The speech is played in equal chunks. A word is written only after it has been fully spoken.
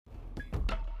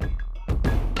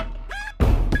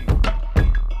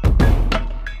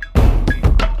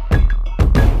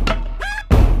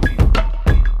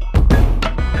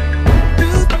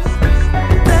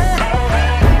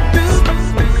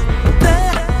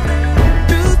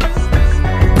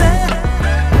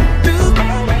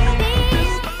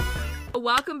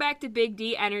welcome back to Big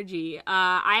D Energy.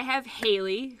 I have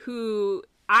Hayley, who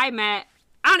I met,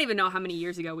 I don't even know how many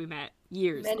years ago we met.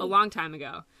 A long time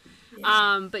ago.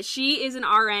 Yeah. But she is an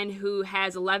RN who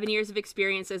has 11 years of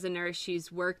experience as a nurse.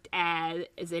 She's worked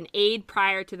as an aide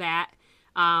prior to that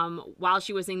while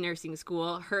she was in nursing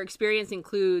school. Her experience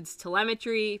includes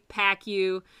telemetry,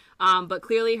 PACU, but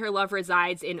clearly her love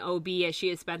resides in OB as she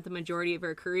has spent the majority of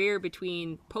her career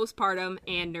between postpartum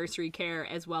and nursery care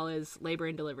as well as labor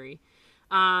and delivery.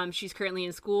 She's currently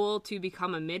in school to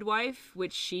become a midwife,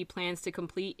 which she plans to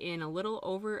complete in a little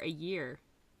over a year.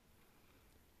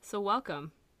 So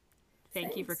welcome.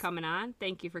 Thank you for coming on.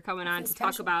 Thank you for coming on to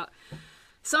talk about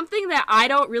something that I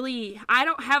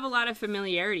don't have a lot of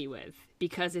familiarity with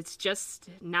because it's just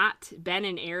not been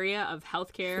an area of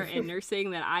healthcare and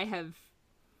nursing that I have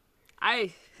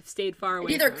stayed far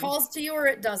away from. It either calls to you or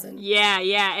it doesn't. Yeah.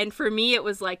 And for me, it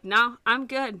was like, no, I'm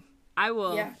good. I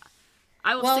will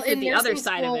stick with the other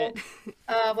side of it.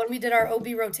 When we did our OB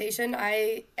rotation,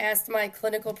 I asked my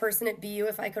clinical person at BU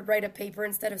if I could write a paper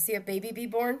instead of see a baby be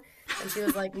born. And she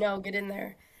was like, no, get in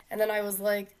there. And then I was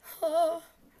like, oh.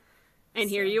 And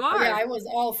here you are. Yeah, I was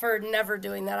all for never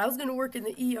doing that. I was going to work in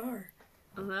the ER.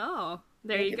 Oh,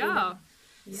 there you go.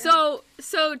 Yeah.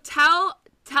 So tell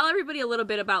everybody a little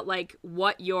bit about like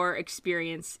what your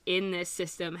experience in this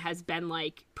system has been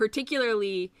like,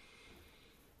 particularly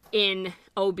in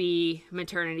OB,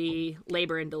 maternity,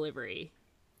 labor and delivery,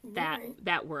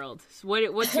 that world. So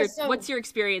what's your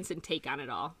experience and take on it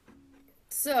all?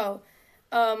 So,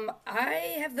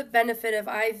 I have the benefit of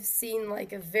I've seen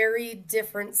like a very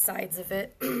different sides of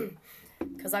it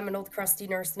because I'm an old crusty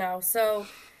nurse now. So,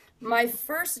 my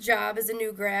first job as a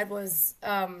new grad was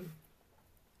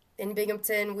in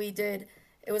Binghamton. It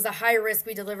was a high risk.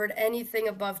 We delivered anything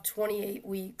above 28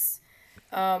 weeks.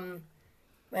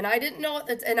 And I didn't know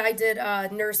it, and I did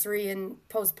nursery and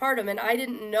postpartum, and I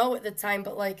didn't know at the time,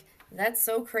 but, like, that's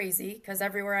so crazy, because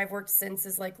everywhere I've worked since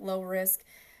is, like, low risk.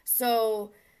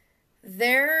 So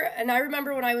and I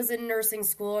remember when I was in nursing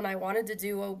school, and I wanted to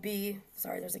do OB,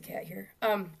 sorry, there's a cat here.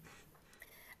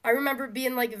 I remember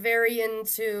being, like, very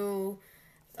into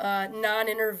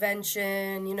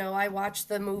non-intervention. You know, I watched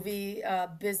the movie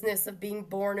Business of Being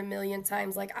Born a million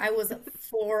times. Like, I was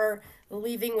for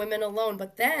leaving women alone,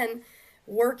 but then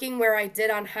working where I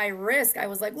did on high risk, I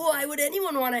was like, well, why would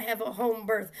anyone want to have a home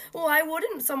birth? Well, why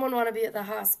wouldn't someone want to be at the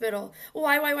hospital?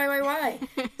 Why?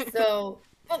 So,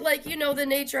 but like, you know, the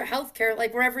nature of healthcare,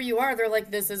 like wherever you are, they're like,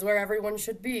 this is where everyone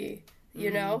should be, you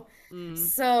know? Mm-hmm.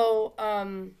 So,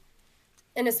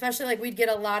 and especially like we'd get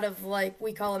a lot of like,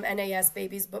 we call them NAS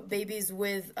babies, but babies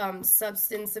with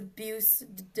substance abuse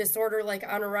disorder, like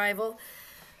on arrival.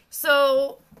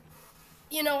 So,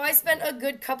 you know, I spent a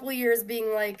good couple years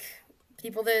being like,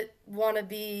 people that want to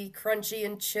be crunchy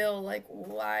and chill, like,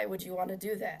 why would you want to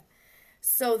do that?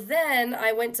 So then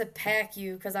I went to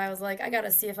PACU because I was like, I got to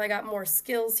see if I got more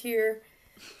skills here.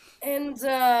 And,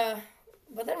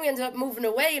 but then we ended up moving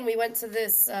away and we went to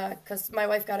this, because my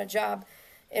wife got a job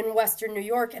in Western New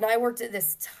York. And I worked at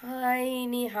this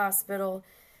tiny hospital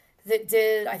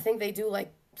that I think they do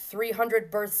like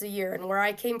 300 births a year. And where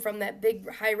I came from, that big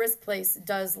high-risk place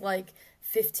does like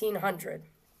 1,500.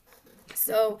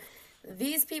 So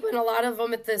these people, and a lot of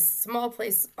them at this small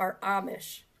place, are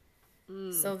Amish.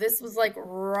 So this was like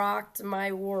rocked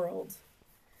my world.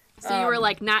 So you were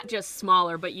like not just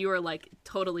smaller, but you were like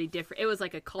totally different. It was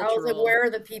like a cultural. I was like, where are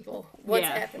the people? What's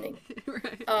happening?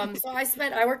 Right. So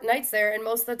I worked nights there, and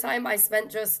most of the time I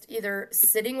spent just either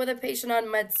sitting with a patient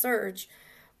on med surg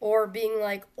or being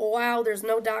like, wow, there's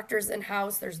no doctors in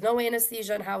house, there's no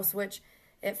anesthesia in house, which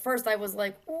at first I was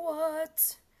like,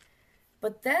 what?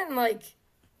 But then like,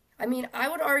 I mean, I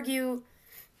would argue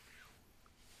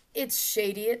it's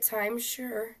shady at times,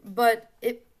 sure, but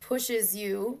it pushes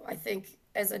you, I think,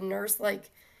 as a nurse, like,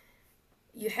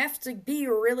 you have to be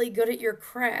really good at your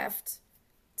craft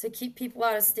to keep people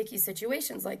out of sticky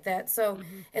situations like that. So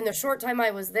in the short time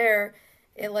I was there,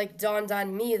 it, like, dawned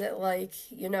on me that, like,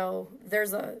 you know,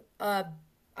 there's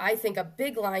I think, a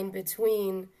big line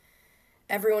between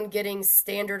everyone getting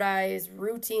standardized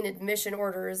routine admission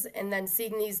orders and then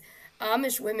seeing these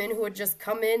Amish women who had just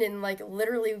come in and like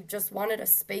literally just wanted a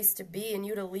space to be and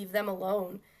you to leave them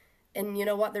alone. And you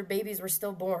know what? Their babies were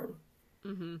still born.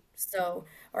 Mm-hmm. So,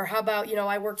 or how about, you know,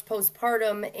 I worked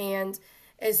postpartum and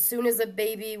as soon as a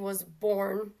baby was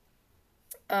born,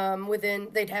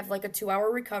 they'd have like a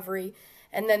 2-hour recovery.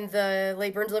 And then the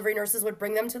labor and delivery nurses would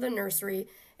bring them to the nursery,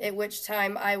 at which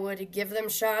time I would give them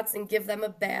shots and give them a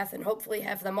bath and hopefully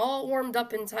have them all warmed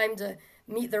up in time to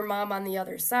meet their mom on the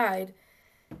other side.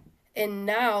 And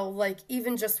now, like,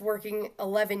 even just working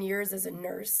 11 years as a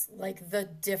nurse, like, the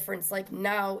difference, like,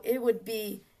 now it would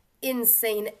be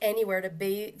insane anywhere to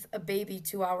bathe a baby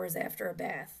 2 hours after a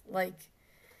bath. Like,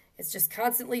 it's just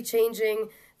constantly changing.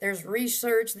 There's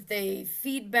research that they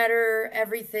feed better,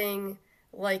 everything.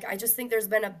 Like, I just think there's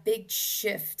been a big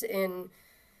shift in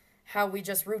how we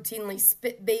just routinely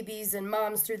spit babies and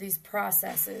moms through these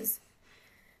processes.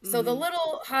 So the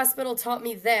little hospital taught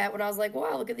me that when I was like,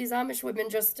 wow, look at these Amish women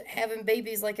just having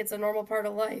babies like it's a normal part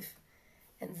of life.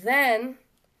 And then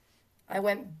I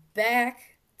went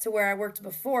back to where I worked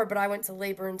before, but I went to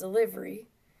labor and delivery.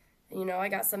 And, you know, I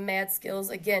got some mad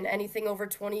skills. Again, anything over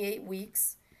 28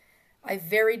 weeks. I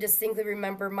very distinctly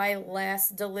remember my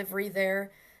last delivery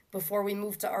there before we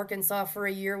moved to Arkansas for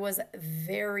a year was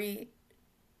very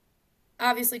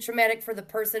obviously traumatic for the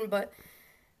person, but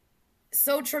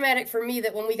so traumatic for me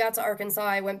that when we got to Arkansas,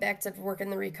 I went back to work in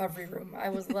the recovery room. I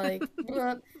was like,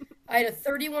 I had a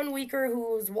 31-weeker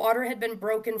whose water had been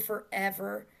broken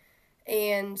forever.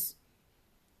 And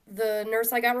the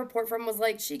nurse I got a report from was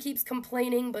like, she keeps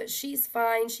complaining, but she's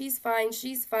fine, she's fine,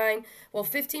 she's fine. Well,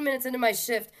 15 minutes into my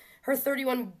shift, her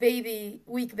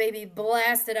 31-week baby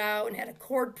blasted out and had a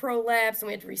cord prolapse, and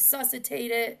we had to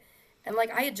resuscitate it. And,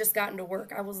 like, I had just gotten to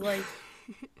work. I was like...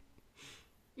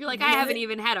 You're like, I haven't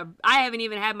even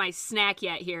had my snack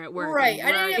yet here at work. Right.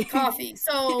 I didn't have coffee.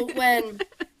 So when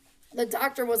the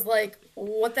doctor was like,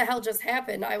 what the hell just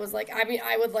happened? I was like, I mean,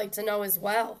 I would like to know as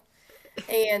well.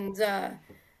 And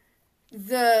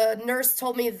the nurse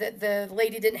told me that the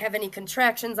lady didn't have any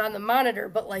contractions on the monitor,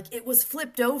 but like it was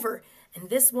flipped over. And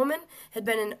this woman had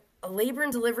been a labor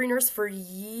and delivery nurse for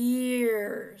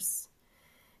years.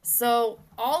 So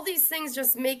all these things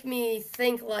just make me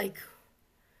think like,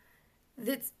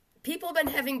 that people have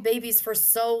been having babies for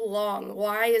so long.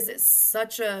 Why is it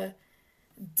such a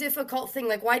difficult thing?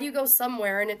 Like, why do you go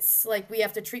somewhere and it's like we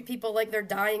have to treat people like they're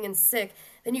dying and sick?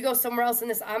 Then you go somewhere else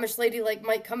and this Amish lady like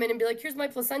might come in and be like, here's my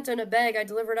placenta in a bag. I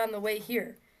delivered on the way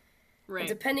here. Right. And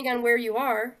depending on where you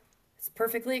are, it's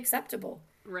perfectly acceptable.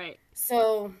 Right.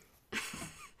 So,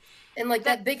 and like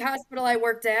that big hospital I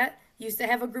worked at used to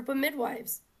have a group of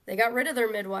midwives. They got rid of their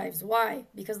midwives. Why?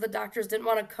 Because the doctors didn't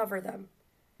want to cover them.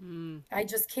 I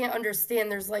just can't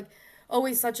understand. There's like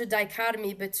always such a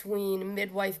dichotomy between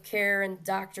midwife care and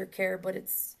doctor care, but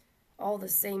it's all the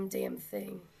same damn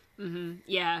thing. Mm-hmm.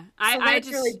 Yeah, so I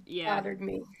just really bothered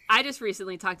me. I just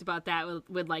recently talked about that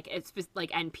with like it's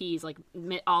like NPs, like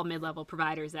all mid-level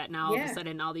providers, that now all of a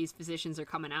sudden all these physicians are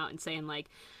coming out and saying like,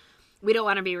 we don't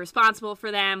want to be responsible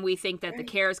for them. We think that the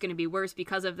care is going to be worse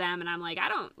because of them. And I'm like, I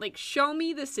don't, like, show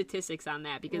me the statistics on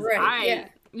that, because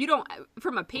you don't,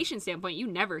 from a patient standpoint, you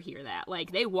never hear that.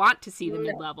 Like, they want to see the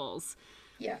mid-levels.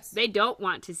 Yes. They don't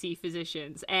want to see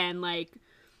physicians. And, like...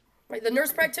 Right, the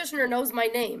nurse practitioner knows my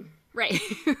name. Right.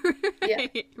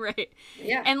 Right.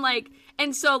 Yeah. And, like,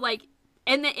 and so, like,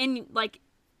 like,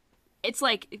 it's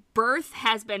like birth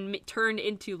has been turned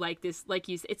into, like, this, like,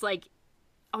 it's like,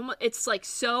 almost, it's like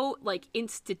so like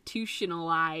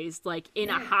institutionalized, like in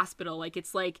a hospital. Like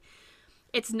it's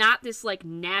not this like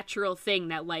natural thing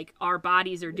that like our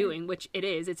bodies are doing, which it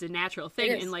is. It's a natural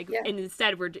thing, and like and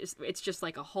instead it's just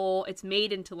like it's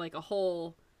made into like a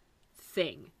whole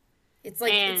thing. It's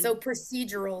like it's so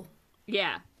procedural.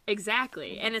 Yeah,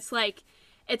 exactly. And it's like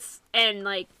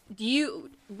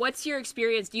what's your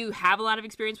experience? Do you have a lot of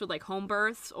experience with like home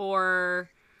births or?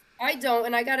 I don't,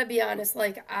 and I gotta be honest,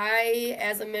 like, I,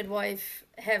 as a midwife,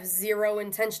 have zero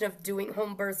intention of doing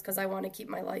home births because I want to keep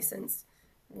my license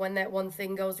when that one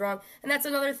thing goes wrong. And that's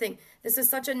another thing. This is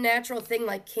such a natural thing.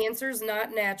 Like, cancer's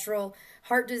not natural.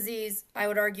 Heart disease, I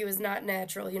would argue, is not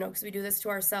natural, you know, because we do this to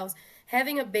ourselves.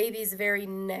 Having a baby is very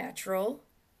natural.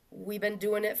 We've been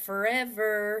doing it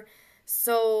forever.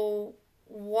 So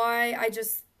why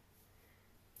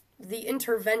the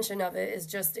intervention of it is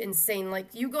just insane. Like,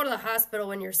 you go to the hospital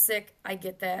when you're sick, I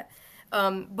get that.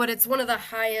 But it's one of the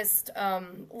highest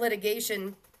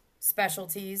litigation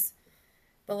specialties.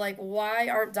 But, like, why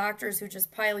aren't doctors who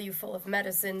just pile you full of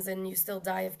medicines and you still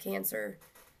die of cancer,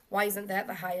 why isn't that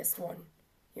the highest one?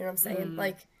 You know what I'm saying?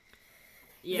 Like,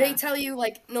 they tell you,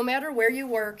 like, no matter where you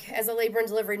work as a labor and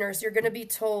delivery nurse, you're going to be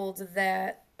told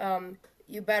that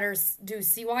you better do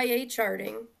CYA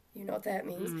charting. You know what that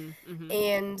means. Mm-hmm.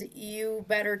 And you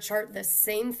better chart the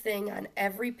same thing on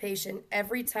every patient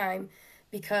every time,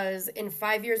 because in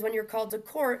 5 years when you're called to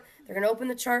court, they're going to open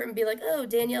the chart and be like, oh,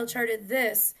 Danielle charted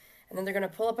this. And then they're going to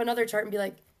pull up another chart and be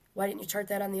like, why didn't you chart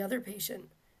that on the other patient?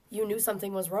 You knew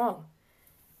something was wrong.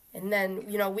 And then,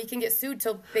 you know, we can get sued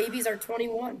till babies are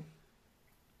 21.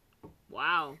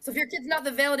 Wow. So if your kid's not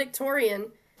the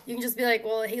valedictorian, You can just be like,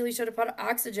 well, Hayley should have put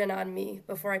oxygen on me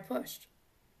before I pushed.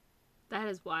 That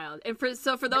is wild. And for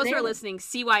those who are listening,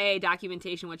 CYA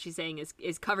documentation, what she's saying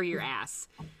is cover your ass.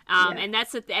 And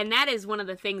that is one of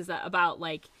the things about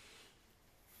like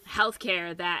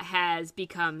healthcare that has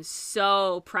become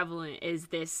so prevalent is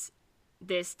this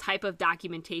type of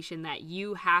documentation that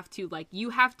you have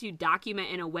to document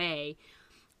in a way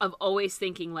of always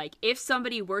thinking like, if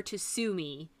somebody were to sue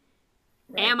me,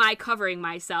 am I covering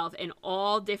myself in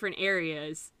all different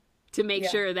areas to make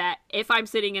sure that if I'm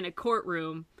sitting in a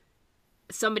courtroom,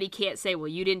 somebody can't say, well,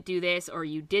 you didn't do this or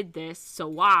you did this, so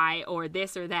why, or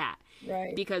this or that.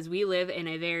 Right. Because we live in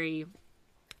a very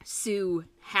sue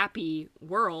happy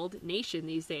nation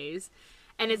these days.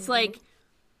 And it's like,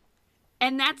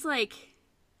 and that's like,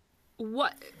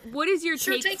 what is your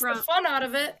take takes from the fun out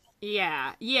of it.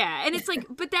 Yeah. And it's like,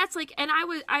 but that's like, and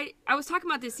I was talking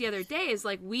about this the other day, is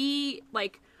like, we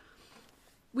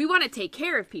want to take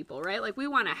care of people, right? Like, we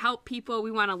want to help people.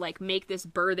 We want to, like, make this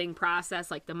birthing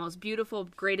process, like, the most beautiful,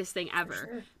 greatest thing ever.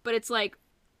 Sure. But it's like,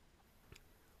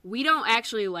 we don't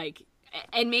actually, like,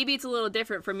 and maybe it's a little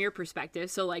different from your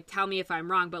perspective, so, like, tell me if I'm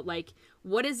wrong, but, like,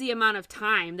 what is the amount of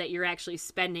time that you're actually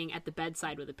spending at the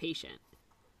bedside with a patient?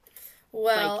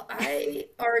 Well, like, I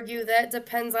argue that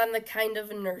depends on the kind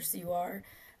of nurse you are.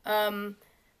 And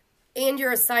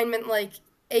your assignment, like,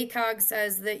 ACOG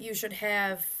says that you should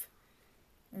have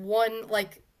one,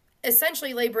 like,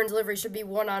 essentially labor and delivery should be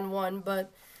one-on-one,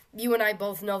 but you and I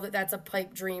both know that that's a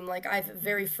pipe dream. Like, I've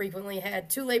very frequently had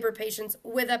 2 labor patients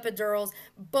with epidurals,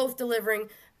 both delivering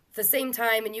at the same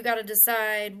time, and you got to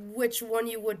decide which one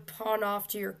you would pawn off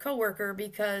to your coworker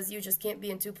because you just can't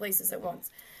be in 2 places at once.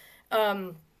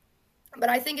 But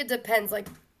I think it depends. Like,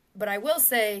 but I will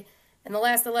say, in the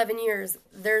last 11 years,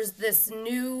 there's this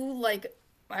new, like,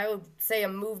 I would say a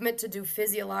movement to do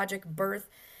physiologic birth.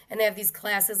 And they have these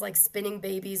classes like spinning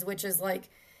babies, which is like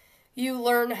you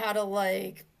learn how to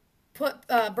like put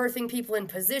birthing people in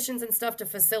positions and stuff to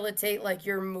facilitate, like,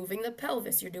 you're moving the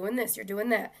pelvis, you're doing this, you're doing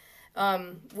that.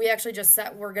 We actually just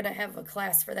we're going to have a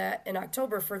class for that in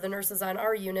October for the nurses on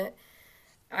our unit.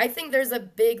 I think there's a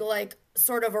big, like,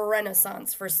 sort of a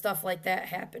renaissance for stuff like that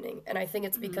happening. And I think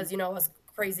it's because, you know, us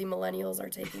crazy millennials are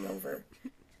taking over.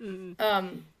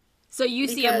 So you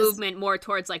see a movement more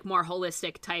towards, like, more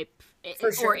holistic type,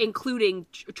 or including,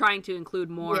 trying to include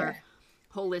more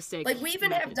holistic. Like, we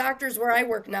even have doctors where I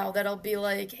work now that'll be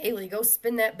like, Hayley, go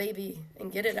spin that baby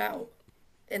and get it out.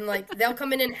 And, like, they'll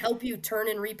come in and help you turn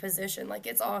and reposition. Like,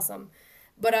 it's awesome.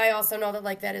 But I also know that,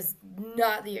 like, that is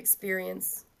not the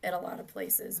experience at a lot of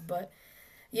places. But,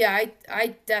 yeah,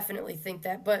 I definitely think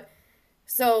that. But,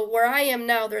 so where I am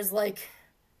now, there's, like,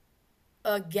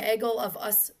 a gaggle of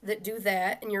us that do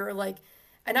that. And you're, like,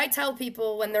 and I tell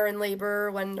people when they're in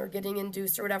labor, when they're getting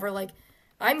induced or whatever, like,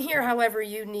 I'm here however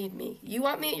you need me. You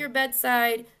want me at your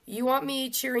bedside. You want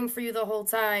me cheering for you the whole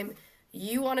time.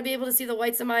 You want to be able to see the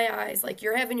whites of my eyes. Like,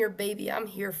 you're having your baby. I'm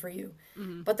here for you.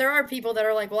 Mm-hmm. But there are people that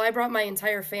are like, well, I brought my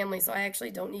entire family, so I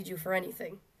actually don't need you for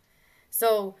anything.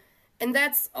 So, and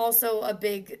that's also a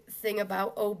big thing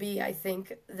about OB, I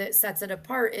think, that sets it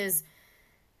apart is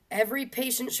every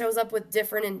patient shows up with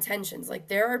different intentions. Like,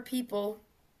 there are people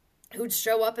who'd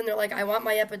show up and they're like, I want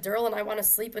my epidural and I want to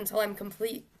sleep until I'm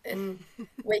complete and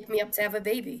wake me up to have a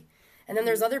baby. And then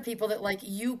there's other people that, like,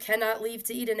 you cannot leave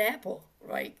to eat an apple,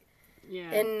 right?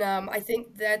 Yeah. And I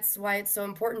think that's why it's so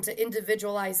important to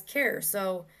individualize care.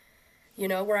 So, you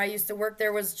know, where I used to work,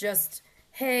 there was just,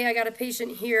 hey, I got a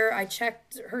patient here. I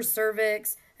checked her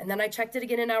cervix, and then I checked it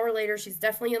again an hour later. She's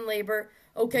definitely in labor.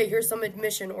 Okay, here's some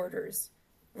admission orders.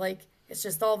 Like, it's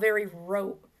just all very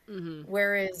rote. Mm-hmm.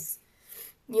 Whereas,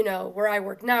 you know, where I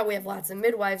work now, we have lots of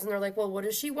midwives, and they're like, well, what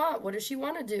does she want? What does she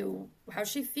want to do? How's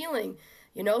she feeling?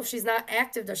 You know, if she's not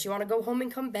active, does she want to go home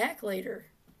and come back later?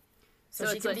 So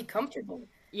she can be comfortable.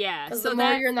 Yeah. Because the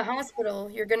more you're in the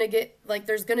hospital, you're going to get, like,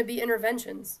 there's going to be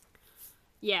interventions.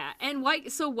 Yeah. And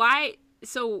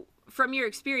so from your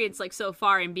experience, like, so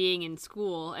far in being in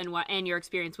school and your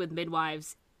experience with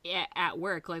midwives at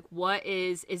work, like,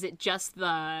 is it just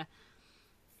what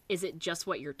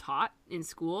you're taught in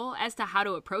school as to how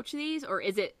to approach these? Or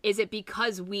is it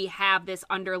because we have this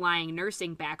underlying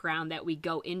nursing background that we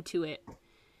go into it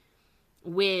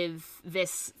with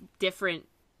this different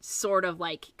sort of,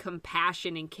 like,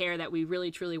 compassion and care that we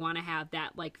really truly want to have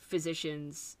that, like,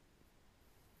 physicians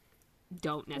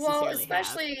don't necessarily have? Well,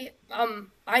 especially,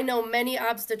 I know many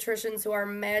obstetricians who are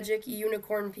magic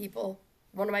unicorn people.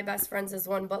 One of my best friends is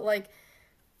one, but, like,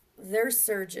 they're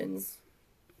surgeons.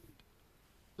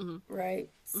 Mm-hmm.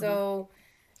 Right? So,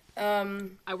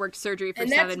 I worked surgery for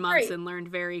 7 months and learned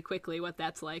very quickly what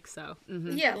that's like. So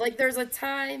yeah, like there's a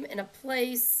time and a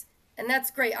place, and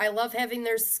that's great. I love having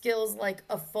their skills like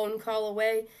a phone call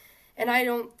away. And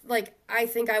I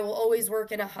think I will always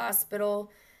work in a hospital,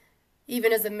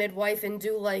 even as a midwife, and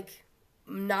do like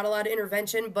not a lot of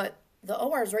intervention, but the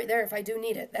OR is right there if I do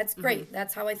need it. That's great. Mm-hmm.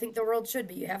 That's how I think the world should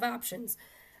be. You have options.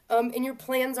 And your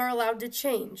plans are allowed to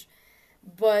change.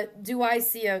 But do I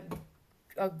see a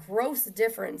gross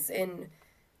difference in,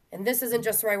 and this isn't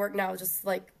just where I work now, just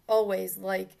like always,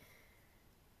 like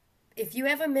if you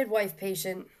have a midwife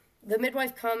patient, the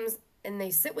midwife comes and they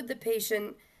sit with the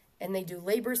patient and they do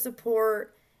labor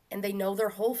support and they know their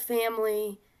whole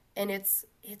family, and it's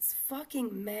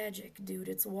fucking magic, dude.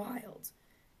 It's wild.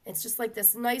 It's just like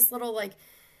this nice little, like,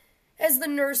 as the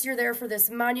nurse, you're there for this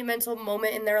monumental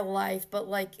moment in their life, but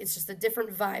like it's just a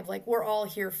different vibe. Like we're all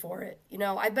here for it. You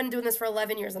know, I've been doing this for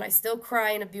 11 years and I still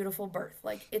cry in a beautiful birth.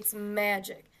 Like it's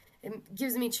magic. It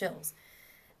gives me chills.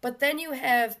 But then you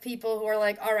have people who are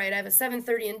like, all right, I have a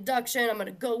 7:30 induction. I'm going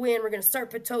to go in. We're going to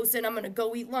start Pitocin. I'm going to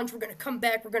go eat lunch. We're going to come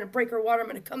back. We're going to break her water. I'm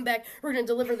going to come back. We're going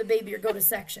to deliver the baby or go to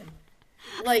section.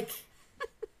 Like,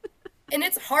 and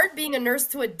it's hard being a nurse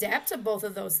to adapt to both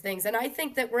of those things. And I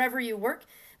think that wherever you work,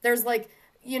 there's like,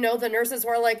 you know, the nurses who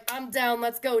are like, I'm down,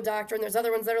 let's go, doctor. And there's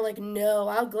other ones that are like, no,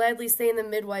 I'll gladly stay in the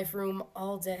midwife room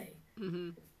all day. Mm-hmm.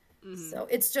 Mm-hmm. So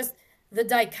it's just, the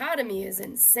dichotomy is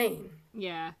insane.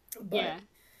 Yeah. But yeah.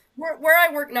 Where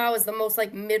I work now is the most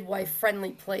like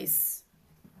midwife-friendly place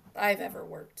I've ever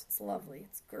worked. It's lovely.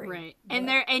 It's great. Right. But,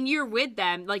 and you're with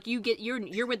them, like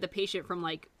you're with the patient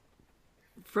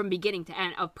from beginning to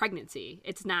end of pregnancy.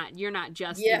 It's not, you're not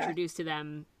just introduced to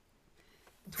them.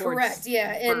 Correct.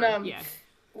 Yeah. And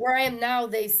where I am now,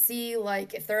 they see,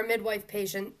 like, if they're a midwife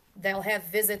patient, they'll have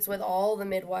visits with all the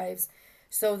midwives,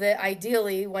 so that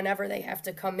ideally, whenever they have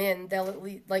to come in, they'll at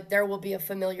least, like, there will be a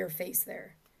familiar face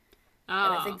there. Oh.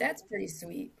 And I think that's pretty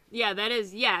sweet. Yeah, that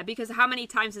is. Yeah, because how many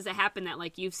times has it happened that,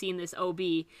 like, you've seen this OB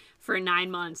for 9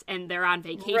 months and they're on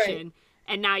vacation, right,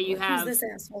 and now you have who's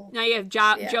this asshole? Now you have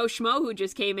Joe Schmo who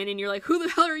just came in, and you're like, who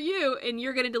the hell are you? And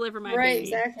you're gonna deliver my baby. Right.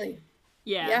 Exactly.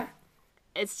 Yeah. Yeah.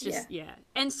 It's just,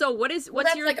 And so what's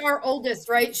that's your... like our oldest,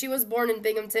 right? She was born in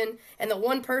Binghamton, and the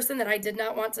one person that I did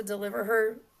not want to deliver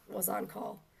her was on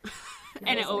call.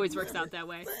 And it always works out that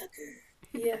way.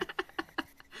 Yeah.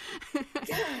 God,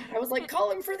 I was like,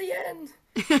 call him for the end.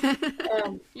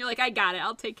 You're like, I got it.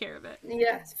 I'll take care of it.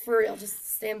 Yeah, for real.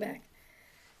 Just stand back.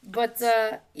 But,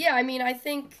 I mean, I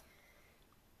think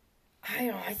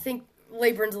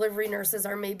labor and delivery nurses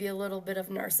are maybe a little bit of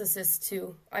narcissists,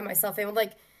 too. I myself am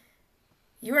like,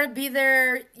 you want to be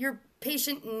there. Your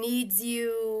patient needs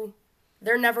you.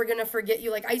 They're never going to forget you.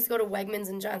 Like, I used to go to Wegmans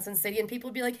in Johnson City, and people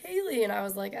would be like, Hayley. And I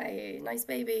was like, hey, nice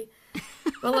baby.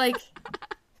 But, like,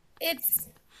 it's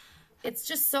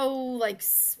just so, like,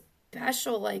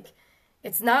 special. Like,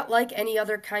 it's not like any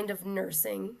other kind of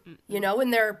nursing, you know?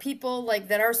 And there are people, like,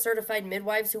 that are certified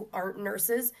midwives who aren't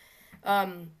nurses. We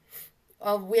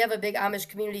have a big Amish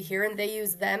community here, and they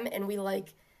use them, and we,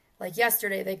 like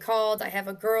yesterday, they called. I have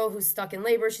a girl who's stuck in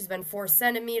labor. She's been 4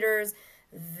 centimeters.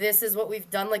 This is what we've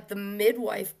done. Like, the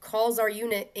midwife calls our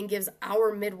unit and gives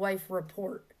our midwife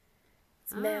report.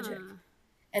 It's magic.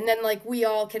 And then, like, we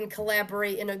all can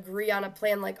collaborate and agree on a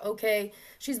plan. Like, okay,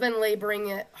 she's been laboring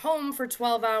at home for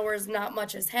 12 hours. Not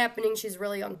much is happening. She's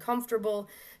really uncomfortable.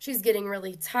 She's getting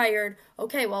really tired.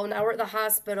 Okay, well, now we're at the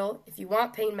hospital. If you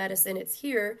want pain medicine, it's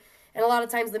here. And a lot of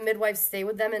times the midwives stay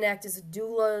with them and act as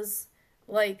doulas.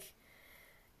 Like,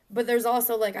 but there's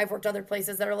also, like, I've worked other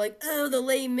places that are like, oh, the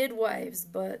lay midwives,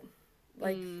 but,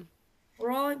 like,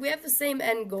 we have the same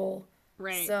end goal.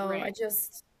 Right. So right.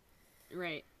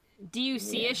 Right. Do you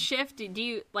see a shift?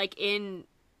 Do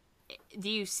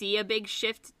you see a big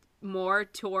shift more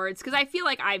towards, because I feel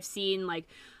like I've seen, like,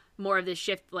 more of this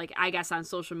shift, like, I guess on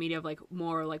social media, of, like,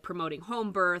 more, like, promoting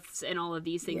home births and all of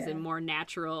these things and more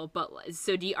natural. But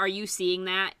so are you seeing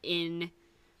that in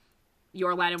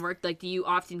your line of work? Like, do you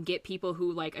often get people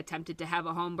who, like, attempted to have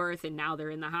a home birth and now they're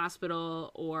in the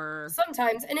hospital? Or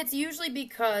sometimes, and it's usually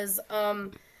because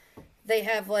they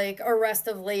have, like, arrest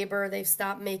of labor, they've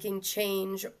stopped making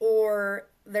change, or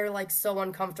they're, like, so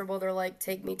uncomfortable, they're like,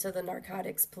 take me to the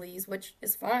narcotics, please, which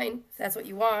is fine if that's what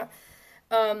you want.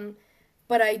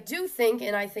 But I do think,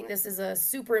 and I think this is a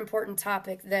super important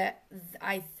topic, that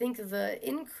I think the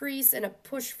increase and a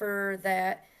push for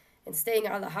that and staying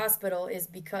out of the hospital is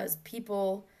because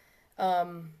people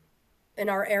in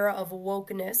our era of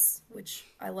wokeness, which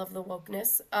I love the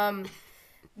wokeness,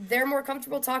 they're more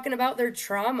comfortable talking about their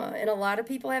trauma. And a lot of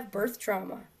people have birth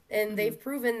trauma. And they've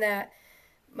proven that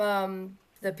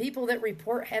the people that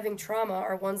report having trauma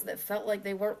are ones that felt like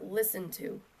they weren't listened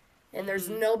to. And there's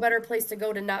no better place to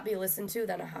go to not be listened to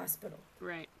than a hospital.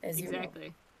 Right. As Exactly. You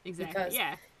know. Exactly. Because,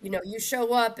 yeah. You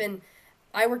show up, and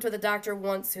I worked with a doctor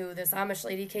once who, this Amish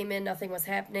lady came in, nothing was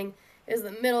happening. It was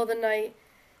the middle of the night,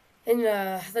 and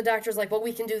the doctor's like, well,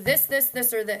 we can do this, this,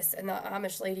 this, or this. And the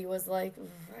Amish lady was like,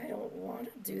 I don't want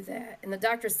to do that. And the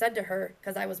doctor said to her,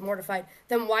 because I was mortified,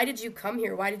 then why did you come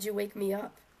here? Why did you wake me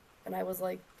up? And I was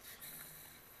like,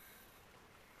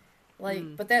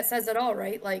 but that says it all,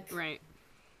 right? Like, right.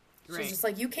 She's just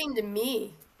like, you came to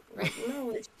me. Like,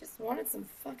 no, she just wanted some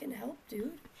fucking help,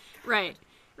 dude. Right.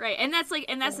 And that's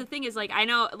the thing is, like, I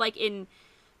know, like, in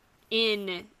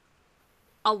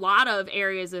a lot of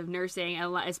areas of nursing,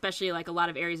 especially, like, a lot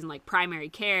of areas in, like, primary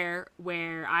care,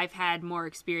 where I've had more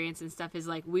experience and stuff, is,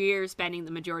 like, we're spending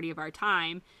the majority of our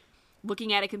time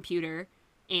looking at a computer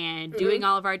and doing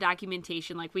all of our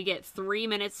documentation. Like, we get 3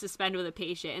 minutes to spend with a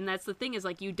patient, and that's the thing is,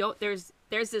 like, there's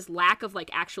this lack of, like,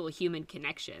 actual human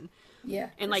connection. Yeah.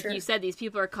 And like you said, these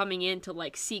people are coming in to,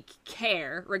 like, seek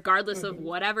care regardless of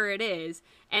whatever it is,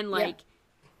 and like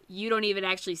you don't even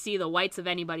actually see the whites of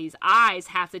anybody's eyes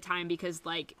half the time, because,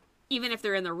 like, even if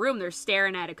they're in the room, they're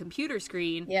staring at a computer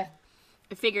screen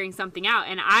figuring something out.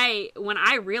 And when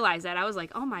I realized that, I was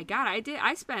like, oh my god,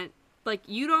 I spent, like,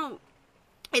 you don't,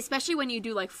 especially when you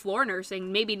do, like, floor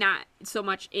nursing, maybe not so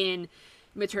much in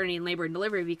maternity and labor and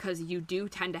delivery, because you do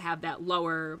tend to have that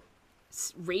lower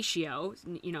ratio,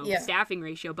 staffing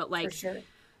ratio, but, like,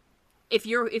 if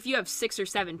you have 6 or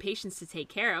 7 patients to take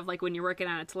care of, like when you're working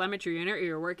on a telemetry unit or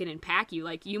you're working in PACU,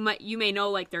 like, you may know,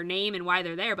 like, their name and why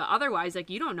they're there, but otherwise, like,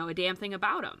 you don't know a damn thing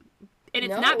about them. And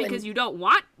it's not because you don't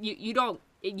want, you don't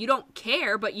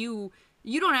care, but you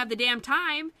don't have the damn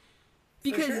time,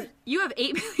 because you have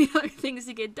 8 million other things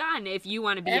to get done if you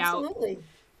want to be out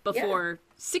before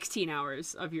 16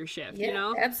 hours of your shift.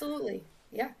 Absolutely.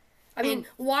 I mean,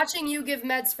 watching you give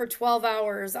meds for 12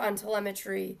 hours on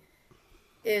telemetry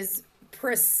is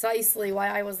precisely why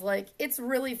I was like, it's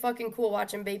really fucking cool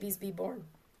watching babies be born.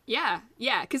 Yeah,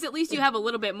 because at least you have a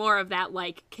little bit more of that,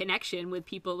 like, connection with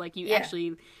people. Like, you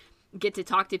actually get to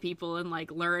talk to people and,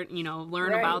 like, learn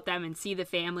about them and see the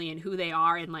family and who they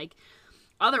are. And, like,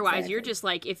 otherwise you're just,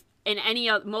 like, if in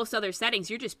most other settings,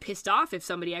 you're just pissed off if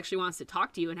somebody actually wants to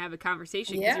talk to you and have a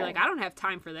conversation, because you're like, I don't have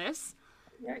time for this.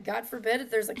 Yeah, God forbid if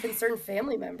there's a concerned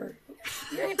family member.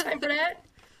 You don't have time for that?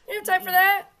 You don't have time for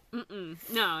that?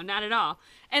 No, not at all.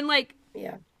 And, like,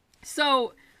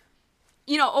 so,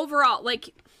 overall, like,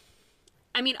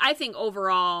 I mean, I think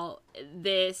overall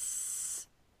this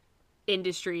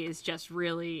industry is just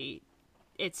really,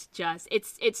 it's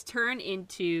turned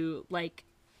into, like,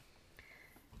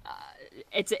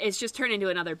 it's just turned into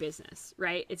another business,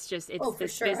 right? It's for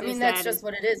sure. I mean, that's just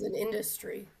what it is, an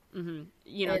industry.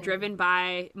 Driven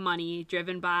by money,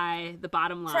 driven by the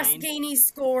bottom line. Press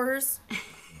scores.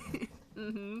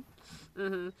 And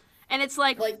it's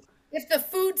like, if the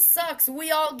food sucks, we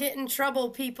all get in trouble,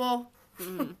 people.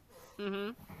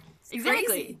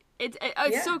 Exactly.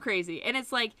 It's so crazy. And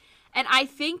it's like, and I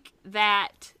think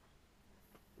that,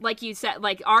 like you said,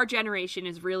 like, our generation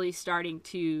is really starting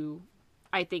to,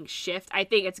 I think, shift. I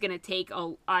think it's going to take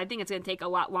a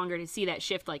lot longer to see that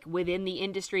shift, like, within the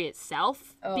industry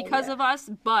itself because of us.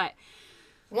 But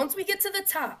once we get to the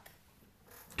top,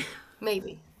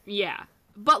 maybe. Yeah.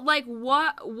 But, like,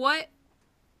 what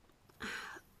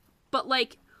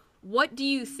do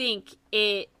you think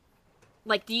it,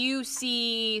 like, do you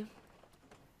see,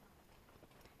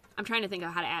 I'm trying to think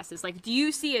of how to ask this. Like, do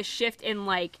you see a shift in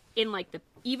the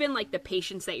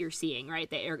patients that you're seeing, right,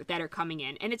 that are coming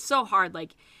in? And it's so hard,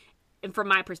 like, and from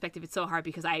my perspective, it's so hard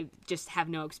because I just have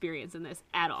no experience in this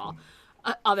at all,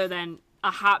 other than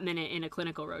a hot minute in a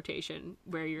clinical rotation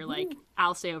where you're like,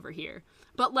 I'll stay over here.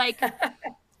 But, like,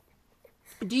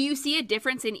 do you see a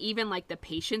difference in even, like, the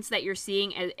patients that you're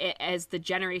seeing as the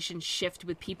generations shift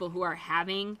with people who are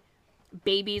having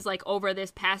babies, like, over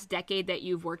this past decade that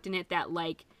you've worked in it, that,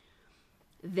 like,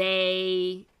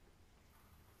 they're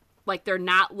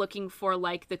not looking for,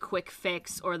 like, the quick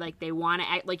fix, or, like, they want to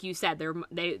act, like you said,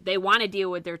 they want to deal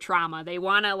with their trauma. They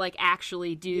want to, like,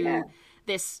 actually do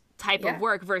this type of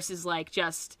work versus, like,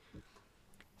 just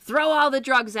throw all the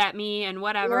drugs at me and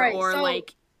whatever, right. Or so,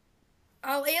 like.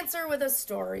 I'll answer with a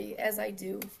story, as I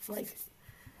do, like,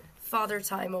 father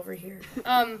time over here.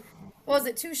 What was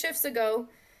it, 2 shifts ago?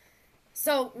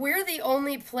 So we're the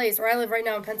only place, where I live right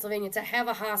now in Pennsylvania, to have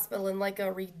a hospital in, like,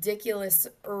 a ridiculous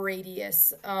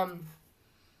radius.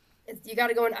 You got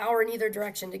to go an hour in either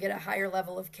direction to get a higher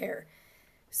level of care.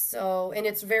 So, and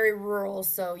it's very rural,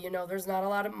 so, there's not a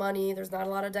lot of money, there's not a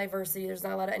lot of diversity, there's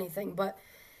not a lot of anything. But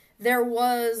There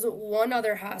was one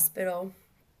other hospital,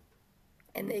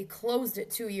 and they closed it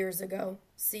 2 years ago.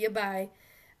 See you, bye.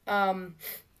 And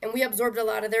we absorbed a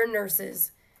lot of their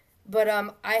nurses. But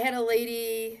I had a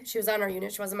lady, she was on our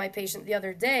unit, she wasn't my patient the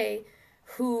other day,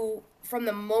 who from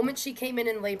the moment she came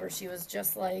in labor, she was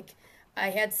just like, I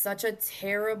had such a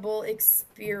terrible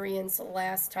experience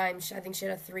last time. I think she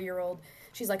had a 3-year-old.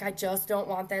 She's like, I just don't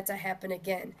want that to happen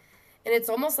again. And it's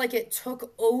almost like it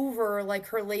took over like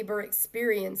her labor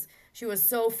experience. She was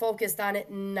so focused on it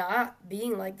not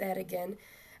being like that again.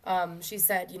 She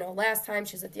said, last time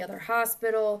she was at the other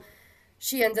hospital,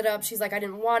 she's like, I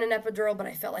didn't want an epidural, but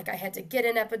I felt like I had to get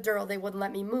an epidural. They wouldn't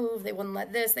let me move. They wouldn't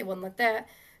let this. They wouldn't let that.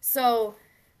 So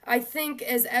I think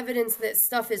as evidence that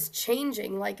stuff is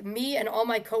changing, like me and all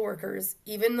my coworkers,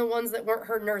 even the ones that weren't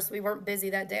her nurse, we weren't busy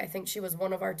that day. I think she was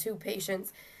one of our 2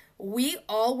 patients. We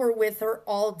all were with her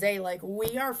all day. Like,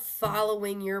 we are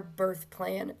following your birth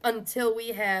plan until we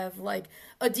have, like,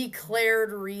 a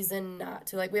declared reason not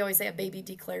to. Like, we always say a baby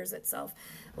declares itself.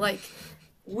 Like,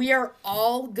 we are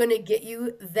all going to get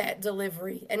you that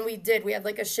delivery. And we did. We had,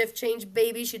 like, a shift change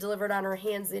baby. She delivered on her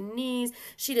hands and knees.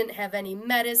 She didn't have any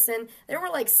medicine. There were,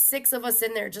 like, 6 of us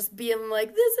in there just being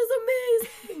like, this is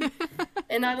amazing.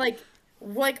 And I,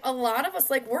 like a lot of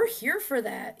us, like, we're here for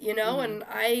that, and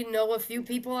I know a few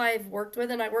people I've worked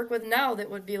with and I work with now that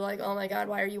would be like, oh my God,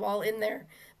 why are you all in there?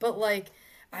 But, like,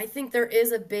 I think there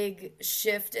is a big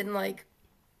shift in, like,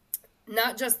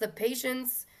 not just the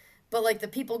patients, but, like, the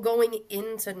people going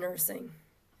into nursing,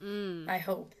 I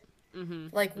hope. Mm-hmm.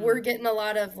 Like, we're getting a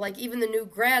lot of, like, even the new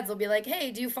grads will be like, hey,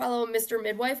 do you follow Mr.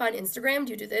 Midwife on Instagram?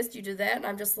 Do you do this? Do you do that? And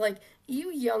I'm just like,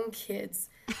 you young kids.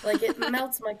 Like, it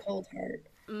melts my cold heart.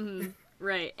 Mm-hmm.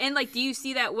 Right. And, like, do you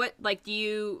see that,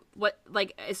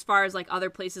 as far as, like, other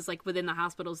places, like, within the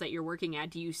hospitals that you're working at,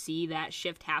 do you see that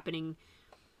shift happening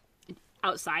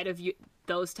outside of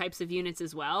those types of units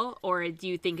as well? Or do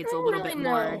you think it's a little bit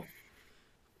more?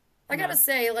 I gotta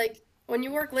say, like, when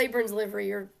you work labor and delivery,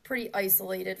 you're pretty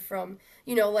isolated from,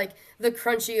 like, the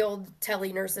crunchy old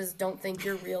tele nurses don't think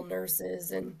you're real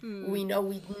nurses, and we know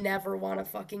we'd never want to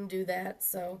fucking do that,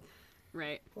 so.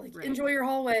 Right. Like, right. Enjoy your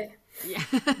hallway. Yeah.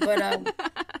 But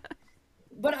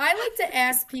I like to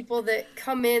ask people that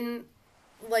come in,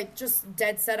 like, just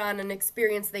dead set on an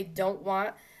experience they don't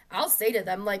want. I'll say to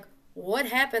them, like, what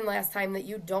happened last time that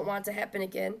you don't want to happen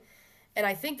again? And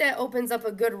I think that opens up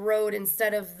a good road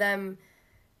instead of them.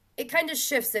 It kind of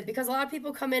shifts it, because a lot of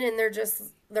people come in and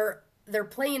they're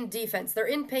playing defense. They're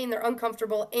in pain, they're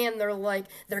uncomfortable, and they're like,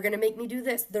 they're going to make me do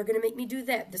this. They're going to make me do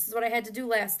that. This is what I had to do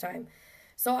last time.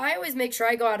 So I always make sure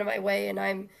I go out of my way and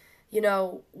I'm,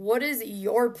 what is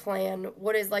your plan?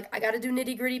 What is, like, I got to do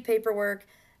nitty gritty paperwork.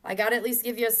 I got to at least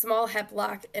give you a small hep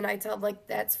lock. And I tell them, like,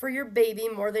 that's for your baby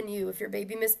more than you. If your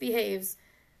baby misbehaves,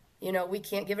 we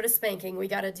can't give it a spanking. We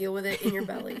got to deal with it in your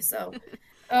belly. So,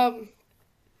 but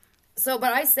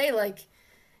I say, like,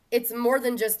 it's more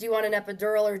than just, do you want an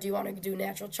epidural or do you want to do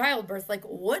natural childbirth? Like,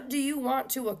 what do you want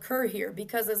to occur here?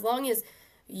 Because as long as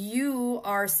you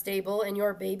are stable and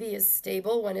your baby is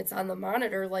stable when it's on the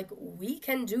monitor, like, we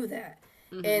can do that.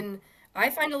 Mm-hmm. And I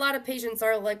find a lot of patients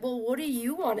are like, well, what do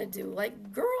you want to do?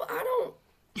 Like, girl,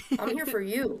 I'm here for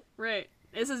you. Right.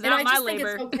 This is not my labor.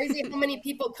 And I just think it's so crazy how many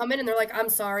people come in and they're like, I'm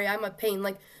sorry, I'm a pain.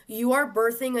 Like, you are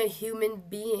birthing a human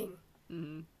being.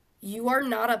 Mm-hmm. You are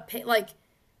not a pain. Like,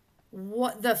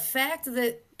 what the fact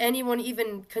that anyone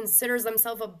even considers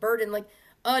themselves a burden, like,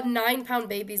 a 9-pound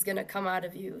baby's gonna come out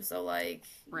of you. So, like,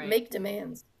 make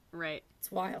demands. Right.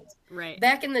 It's wild. Right.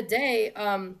 Back in the day,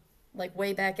 like,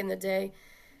 way back in the day,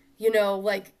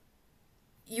 like,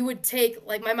 you would take,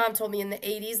 like, my mom told me in the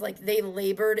 80s, like, they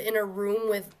labored in a room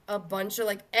with a bunch of,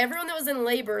 like, everyone that was in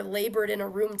labor labored in a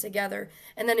room together.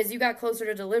 And then as you got closer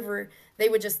to delivery, they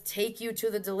would just take you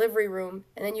to the delivery room,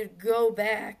 and then you'd go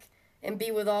back and be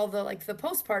with all the, like, the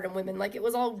postpartum women. Like, it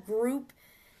was all group.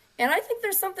 And I think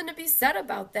there's something to be said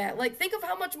about that. Like, think of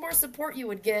how much more support you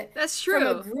would get. That's true.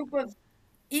 From a group of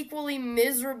equally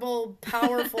miserable,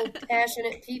 powerful,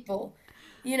 passionate people.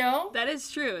 That is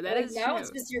true. That is now true.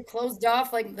 It's just you're closed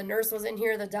off. Like, the nurse was in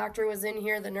here, the doctor was in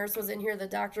here, the nurse was in here, the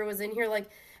doctor was in here. Like,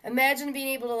 imagine being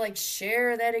able to, like,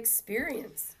 share that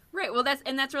experience. Right. Well, that's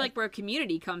where, like, where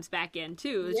community comes back in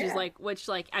too, which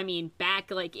I mean, back,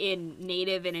 like, in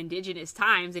native and indigenous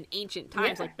times and ancient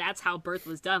times, like, that's how birth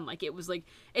was done. Like, it was like,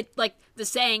 the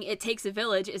saying, it takes a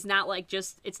village is not like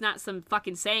just, it's not some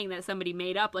fucking saying that somebody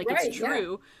made up. Like, it's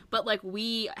true. Yeah. But, like,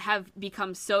 we have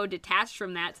become so detached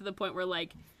from that to the point where,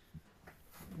 like,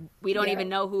 we don't even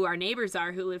know who our neighbors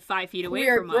are who live 5 feet away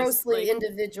from us. We are grossly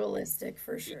individualistic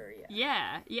for sure.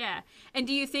 Yeah. And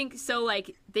do you think, so,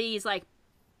 like, these, like,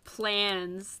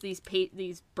 plans, these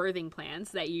birthing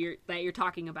plans that you're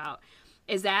talking about,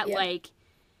 is that like,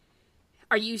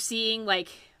 are you seeing like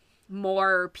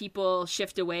more people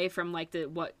shift away from like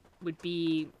what would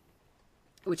be,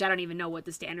 which I don't even know what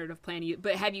the standard of plan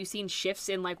but have you seen shifts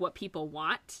in like what people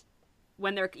want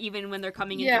when they're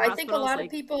coming into hospitals? I think a lot of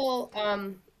people,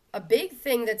 a big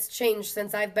thing that's changed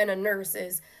since I've been a nurse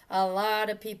is a lot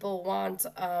of people want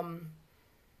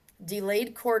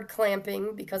delayed cord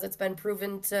clamping because it's been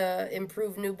proven to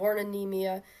improve newborn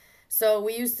anemia. So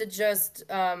we used to just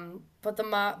put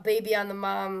the baby on the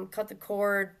mom, cut the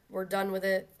cord, we're done with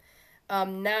it.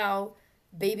 Now,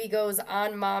 baby goes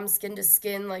on mom skin to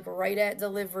skin, like right at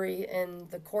delivery, and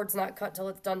the cord's not cut till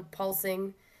it's done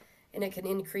pulsing, and it can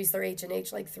increase their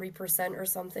H&H like 3% or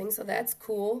something. So that's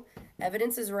cool.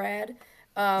 Evidence is rad.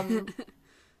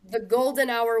 The golden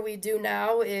hour we do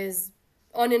now is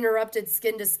uninterrupted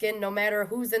skin to skin, no matter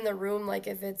who's in the room, like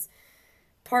if it's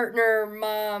partner,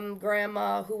 mom,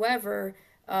 grandma, whoever,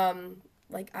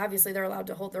 like obviously they're allowed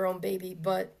to hold their own baby,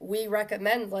 but we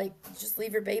recommend like just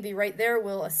leave your baby right there.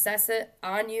 We'll assess it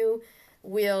on you.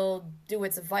 We'll do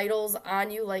its vitals on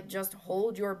you, like just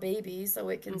hold your baby so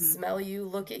it can smell you,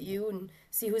 look at you, and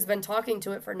see who's been talking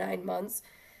to it for 9 months.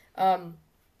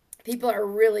 People are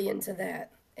really into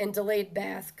that, and delayed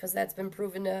bath, because that's been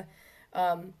proven to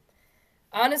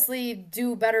honestly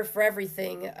do better for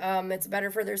everything. It's better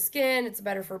for their skin, it's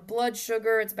better for blood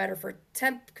sugar, it's better for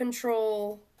temp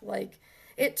control. Like,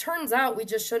 it turns out we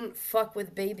just shouldn't fuck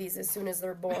with babies as soon as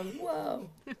they're born. Whoa.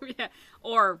 Yeah,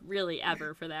 or really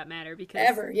ever, for that matter,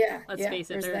 because let's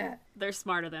face it, they're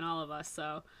smarter than all of us.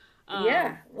 So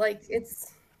like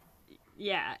it's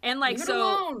and like leave it so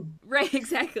alone. Right,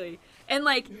 exactly, and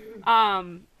like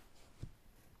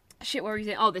shit, what were you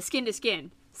saying? Oh, the skin to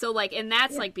skin. So like, and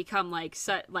that's like become like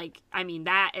like, I mean,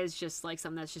 that is just like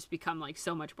something that's just become like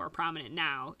so much more prominent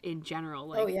now in general.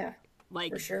 Like,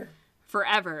 like for sure,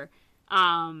 forever.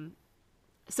 So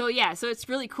it's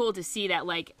really cool to see that,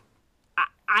 like,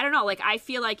 I don't know, like, I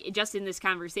feel like just in this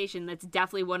conversation, that's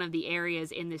definitely one of the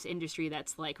areas in this industry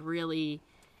that's like really,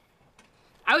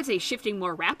 I would say, shifting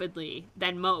more rapidly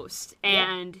than most.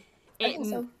 And I think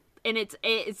so. And it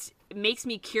makes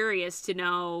me curious to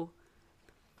know,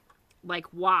 like,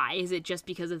 why? Is it just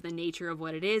because of the nature of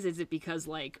what it is? Is it because,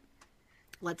 like,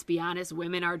 let's be honest,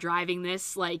 women are driving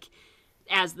this, like,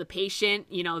 as the patient,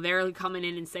 you know, they're coming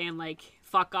in and saying like,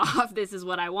 fuck off, this is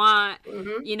what I want.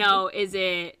 You know, is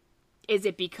it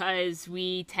because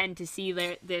we tend to see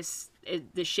the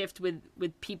shift with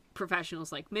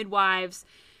professionals like midwives?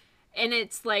 And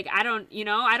it's like, what do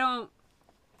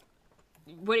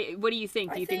you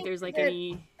think? Do you think there's like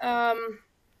any I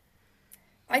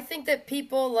think that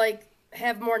people like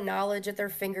have more knowledge at their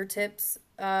fingertips.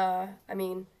 I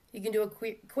mean, you can do a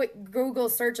quick Google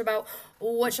search about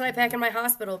what should I pack in my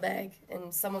hospital bag,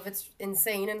 and some of it's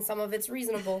insane and some of it's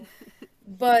reasonable.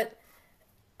 But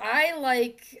I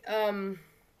like, I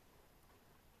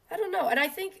don't know, and I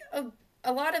think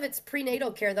a lot of it's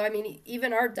prenatal care, though. I mean,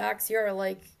 even our docs here are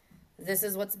like, this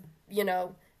is what's, you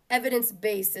know,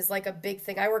 evidence-based is like a big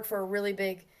thing. I work for a really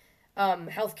big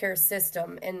healthcare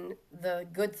system, and the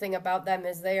good thing about them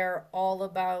is they are all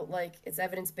about like, it's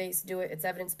evidence-based, do it, it's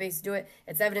evidence-based, do it,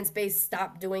 it's evidence-based,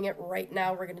 stop doing it right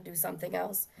now, we're going to do something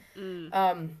else.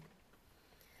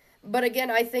 But again,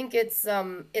 I think it's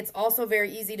also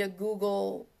very easy to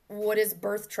Google what is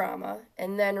birth trauma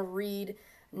and then read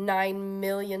 9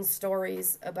 million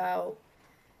stories about,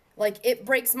 like, it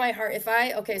breaks my heart.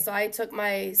 So I took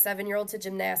my 7-year-old to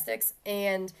gymnastics,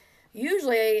 and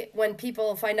usually when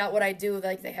people find out what I do,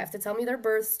 like, they have to tell me their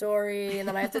birth story, and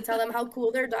then I have to tell them how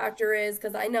cool their doctor is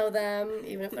because I know them,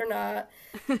 even if they're not.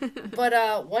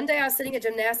 But one day I was sitting at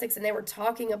gymnastics, and they were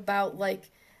talking about,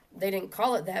 like, they didn't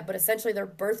call it that, but essentially their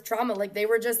birth trauma. Like, they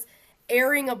were just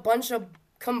airing a bunch of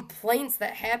complaints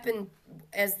that happened,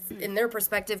 as in their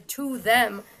perspective, to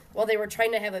them while they were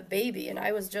trying to have a baby. And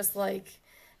I was just like,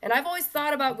 and I've always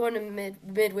thought about going to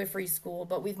midwifery school,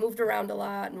 but we've moved around a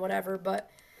lot and whatever. But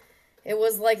it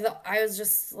was like, I was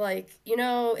just like, you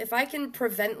know, if I can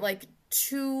prevent like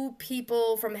 2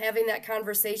 people from having that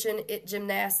conversation at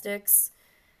gymnastics,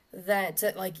 that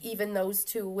to like even those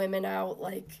 2 women out,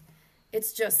 like,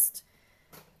 it's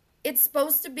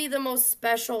supposed to be the most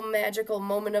special, magical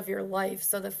moment of your life.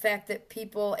 So the fact that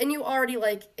people, and you already,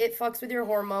 like, it fucks with your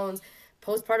hormones.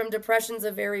 Postpartum depression's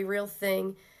a very real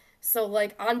thing. So,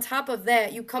 like, on top of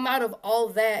that, you come out of all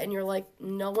that and you're like,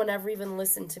 no one ever even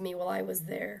listened to me while I was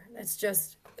there. That's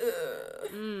just,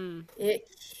 it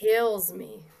kills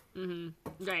me.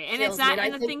 Right. And it's not,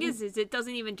 and the thing is it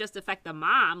doesn't even just affect the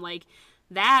mom. Like,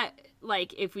 that,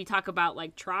 like, if we talk about,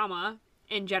 like, trauma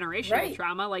and generational Right.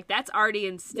 trauma. Like, that's already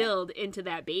instilled into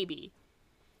that baby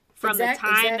from Exactly.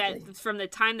 the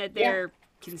time that they're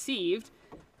conceived.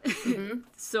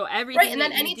 So everything Right, and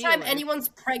then anytime anyone's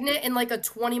pregnant in like a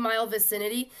 20-mile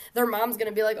vicinity, their mom's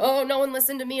gonna be like, "Oh, no one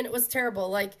listened to me and it was terrible."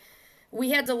 Like,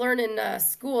 we had to learn in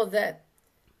school that,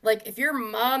 like, if your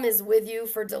mom is with you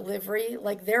for delivery,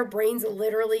 like, their brains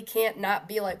literally can't not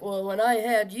be like, "Well, when I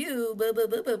had you, blah blah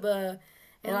blah blah blah."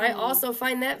 And I also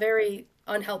find that very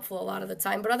unhelpful a lot of the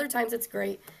time, but other times it's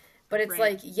great. But it's Right.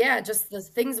 like, yeah, just the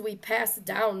things we pass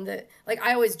down that, like,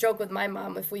 I always joke with my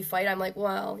mom if we fight, I'm like,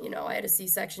 well, you know, I had a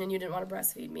C-section and you didn't want to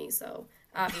breastfeed me, so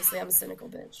obviously I'm a cynical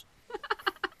bitch.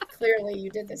 Clearly you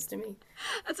did this to me.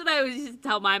 That's what I always used to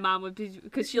tell my mom,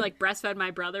 because she like breastfed my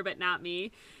brother but not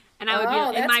me. And I would be,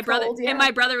 Oh, and my that's brother, cold, yeah. and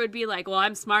my brother would be like, "Well,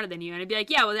 I'm smarter than you," and I'd be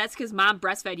like, "Yeah, well, that's because mom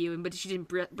breastfed you, but she didn't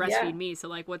breastfeed Yeah. me. So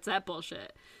like, what's that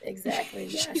bullshit?" Exactly.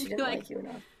 Yeah, She'd she be didn't like, like you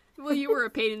enough. "Well, you were a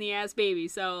pain in the ass baby,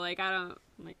 so like, I don't."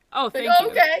 I'm like, "Oh, Like, thank you."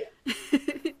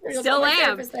 okay. There goes Still my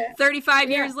am. therapist at. 35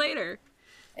 Yeah. years later.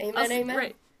 Amen, amen.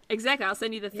 Right. Exactly. I'll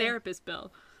send you the therapist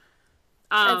bill.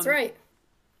 That's right.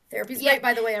 Therapy's yeah. great,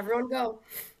 by the way. Everyone go.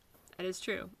 That is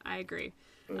true. I agree.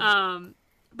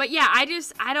 But yeah, I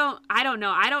don't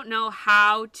know. I don't know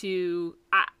how to,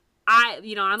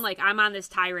 I'm on this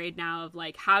tirade now of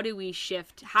like, how do we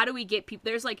shift? How do we get people?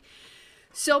 There's like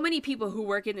so many people who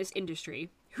work in this industry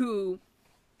who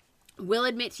will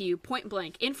admit to you point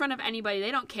blank in front of anybody,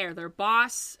 they don't care, their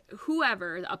boss,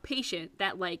 whoever, a patient,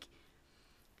 that like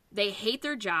they hate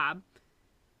their job.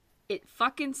 It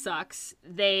fucking sucks.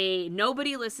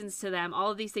 Nobody listens to them, all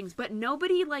of these things, but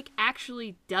nobody like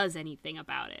actually does anything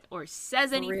about it or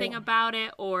says anything about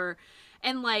it,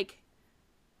 and like,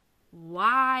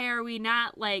 why are we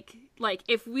not like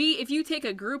if you take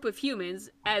a group of humans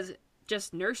as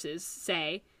just nurses,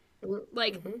 say,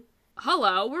 like,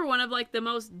 hello, we're one of like the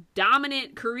most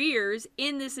dominant careers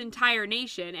in this entire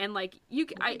nation, and like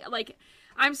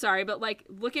I'm sorry, but like,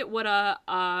 look at what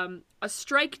a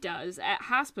strike does at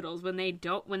hospitals when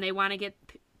they want to get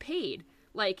paid.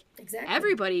 Like, Exactly.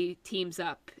 everybody teams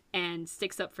up and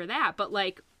sticks up for that, but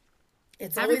like,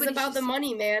 It's always about the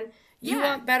money, man. You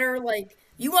want better, like,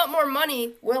 you want more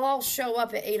money, we'll all show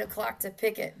up at 8 o'clock to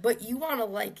picket. But you want to,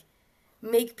 like,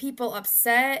 make people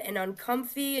upset and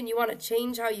uncomfy, and you want to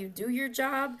change how you do your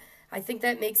job. I think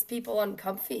that makes people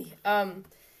uncomfy.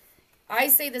 I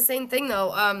say the same thing,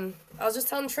 though. I was just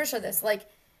telling Trisha this. Like,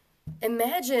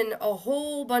 imagine a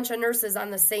whole bunch of nurses on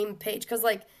the same page. Because,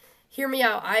 like, hear me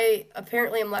out. I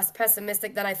apparently am less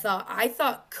pessimistic than I thought. I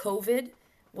thought COVID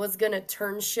was going to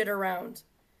turn shit around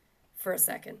for a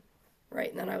second. Right?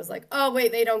 And then I was like, oh,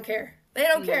 wait, they don't care. They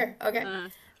don't care. Okay.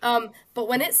 But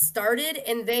when it started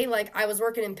and they, like, I was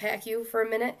working in PACU for a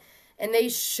minute and they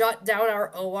shut down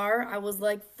our OR, I was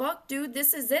like, fuck, dude,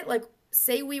 this is it. Like,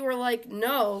 say we were like,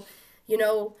 no, you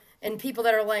know, and people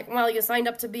that are like, well, you signed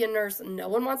up to be a nurse. No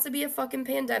one wants to be a fucking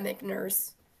pandemic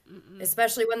nurse,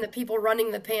 especially when the people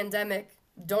running the pandemic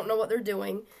don't know what they're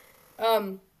doing.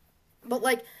 But,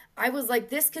 like, I was like,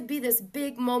 this could be this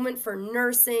big moment for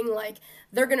nursing. Like,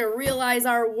 they're going to realize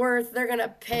our worth. They're going to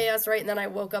pay us, right? And then I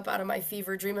woke up out of my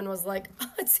fever dream and was like, oh,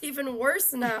 it's even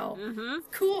worse now.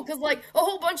 Cool, because, like, a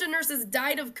whole bunch of nurses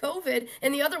died of COVID,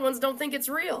 and the other ones don't think it's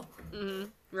real.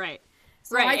 Right.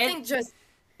 So I think just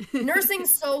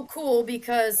nursing's so cool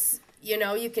because, you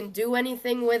know, you can do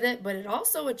anything with it, but it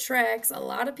also attracts a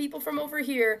lot of people from over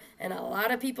here and a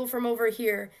lot of people from over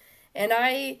here. And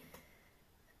I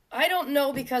don't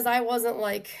know, because I wasn't,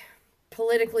 like,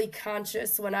 politically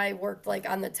conscious when I worked, like,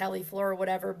 on the tele floor or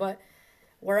whatever, but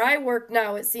where I work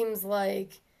now, it seems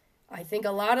like I think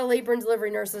a lot of labor and delivery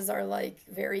nurses are, like,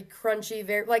 very crunchy,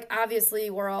 very, like, obviously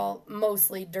we're all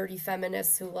mostly dirty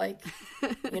feminists who, like,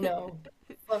 you know,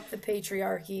 fuck the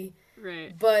patriarchy.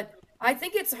 Right. But I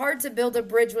think it's hard to build a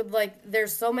bridge with, like,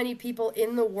 there's so many people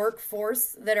in the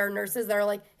workforce that are nurses that are,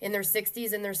 like, in their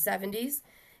 60s and their 70s.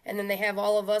 And then they have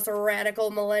all of us radical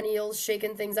millennials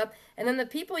shaking things up. And then the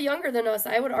people younger than us,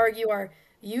 I would argue, are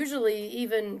usually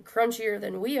even crunchier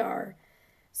than we are.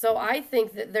 So I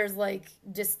think that there's, like,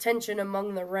 distension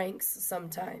among the ranks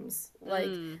sometimes. Like,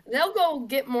 they'll go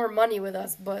get more money with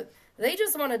us, but they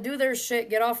just want to do their shit,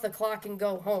 get off the clock, and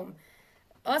go home.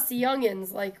 Us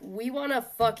youngins, like, we want to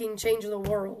fucking change the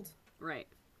world. Right.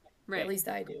 At least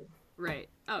I do. Right.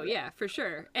 Oh, yeah, for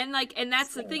sure. And, like, and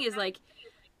that's the thing is, like,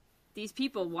 these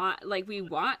people want, like, we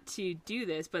want to do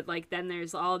this, but, like, then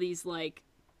there's all these, like,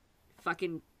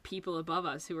 fucking people above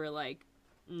us who are like,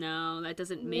 no, that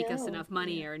doesn't make us enough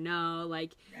money, or no,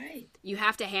 like, you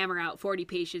have to hammer out 40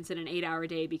 patients in an 8-hour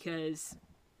day because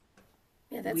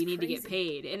we need to get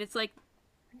paid. And it's like,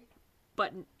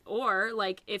 but, or,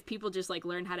 like, if people just, like,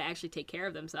 learn how to actually take care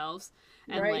of themselves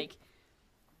and, like,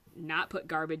 not put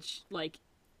garbage, like,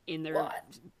 in their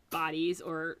bodies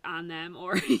or on them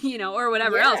or, you know, or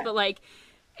whatever else. But, like,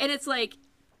 and it's, like,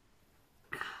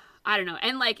 I don't know.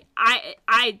 And, like,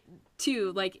 I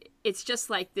too, like, it's just,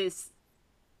 like, this,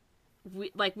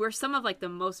 we're some of, like, the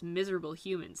most miserable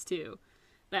humans, too.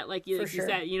 That, like, you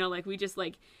said, you know, like, we just,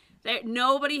 like,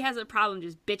 nobody has a problem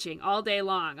just bitching all day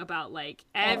long about, like,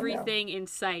 everything in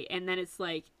sight. And then it's,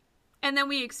 like, and then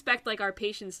we expect, like, our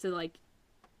patients to, like,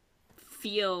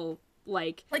 feel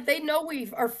like they know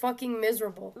we are fucking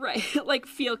miserable. Right. Like,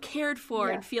 feel cared for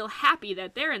and feel happy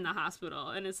that they're in the hospital.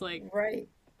 And it's, like... Right.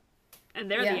 And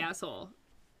they're the asshole.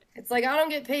 It's like, I don't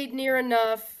get paid near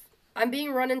enough. I'm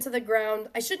being run into the ground.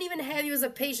 I shouldn't even have you as a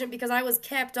patient because I was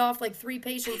capped off, like, 3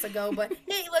 patients ago. But,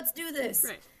 hey, let's do this.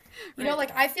 Right. You know,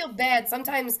 like, I feel bad.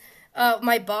 Sometimes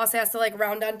my boss has to, like,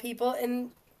 round on people,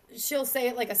 and she'll say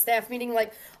at, like, a staff meeting,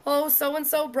 like, oh,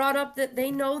 so-and-so brought up that they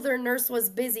know their nurse was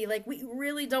busy. Like, we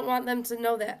really don't want them to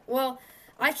know that. Well,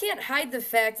 I can't hide the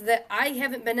fact that I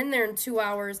haven't been in there in 2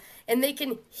 hours, and they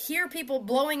can hear people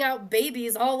blowing out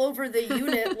babies all over the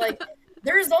unit. Like,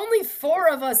 there's only 4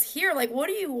 of us here. Like, what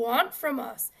do you want from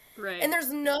us? Right. And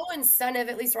there's no incentive,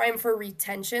 at least where I am, for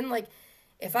retention. Like,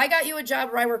 if I got you a job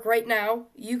where I work right now,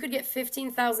 you could get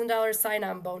 $15,000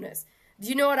 sign-on bonus. Do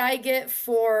you know what I get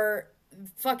for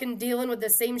fucking dealing with the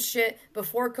same shit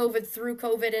before COVID, through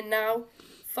COVID, and now?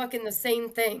 Fucking the same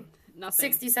thing.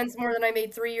 Nothing. 60 cents more than I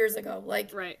made 3 years ago.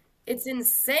 Like, it's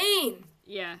insane.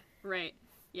 Yeah, right.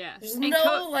 Yeah. There's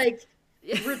no, like,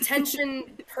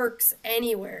 retention perks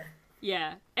anywhere.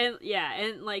 Yeah.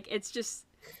 And, like, it's just...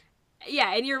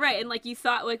 Yeah, and you're right. And, like, we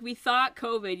thought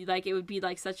COVID, like, it would be,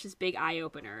 like, such this big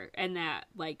eye-opener, and that,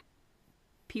 like,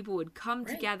 people would come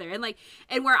together. And, like,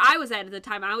 and where I was at the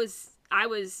time, I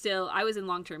was in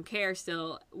long-term care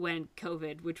still when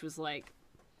COVID, which was, like,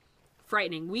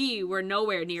 frightening. We were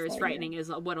nowhere near as frightening as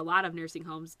what a lot of nursing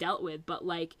homes dealt with, but,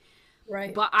 like,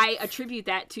 but I attribute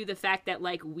that to the fact that,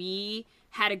 like, we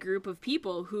had a group of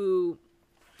people who...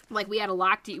 Like, we had a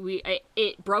locked...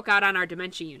 It broke out on our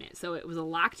dementia unit, so it was a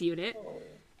locked unit.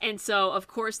 And so, of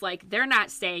course, like, they're not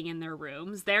staying in their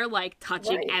rooms. They're, like,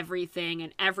 touching everything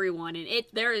and everyone. And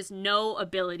there is no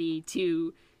ability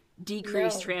to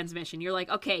decrease transmission. You're like,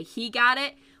 okay, he got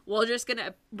it. We're just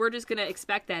gonna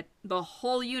expect that the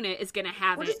whole unit is gonna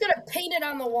have it. We're just gonna paint it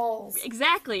on the walls.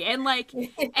 Exactly. And, like...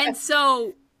 And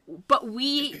so... But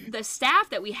the staff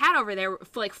that we had over there,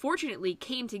 like, fortunately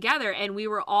came together, and we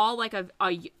were all, like, a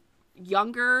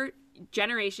younger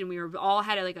generation. We were all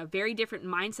had, like, a very different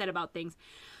mindset about things.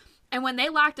 And when they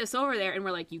locked us over there and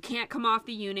were like, you can't come off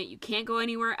the unit, you can't go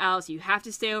anywhere else, you have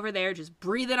to stay over there, just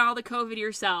breathe in all the COVID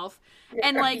yourself.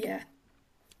 And, like...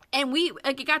 And we,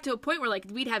 like, it got to a point where, like,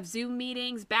 we'd have Zoom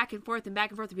meetings back and forth and be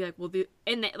like, well,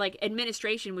 like,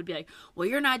 administration would be like, well,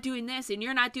 you're not doing this and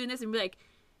you're not doing this, and be like,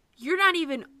 you're not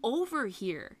even over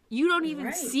here. You don't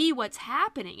even see what's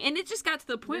happening. And it just got to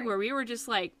the point where we were just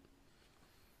like,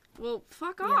 well,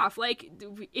 fuck off. Like,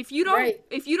 if you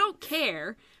don't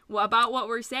care about what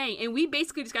we're saying, and we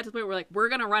basically just got to the point where, like, we're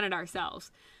going to run it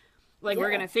ourselves. Like, we're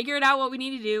going to figure it out what we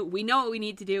need to do. We know what we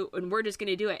need to do, and we're just going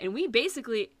to do it. And we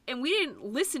didn't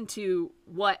listen to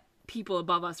what people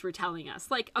above us were telling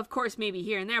us. Like, of course, maybe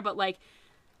here and there, but, like,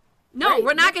 no,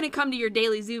 we're not going to come to your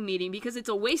daily Zoom meeting because it's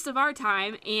a waste of our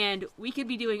time, and we could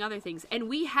be doing other things. And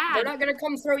they're not going to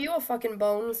come throw you a fucking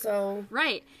bone, so...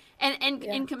 Right. And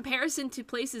in comparison to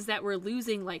places that were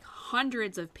losing, like,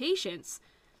 hundreds of patients,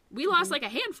 we lost, like, a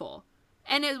handful.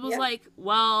 And it was like,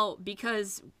 well,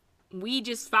 because we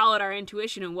just followed our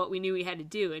intuition and what we knew we had to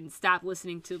do and stopped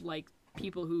listening to, like,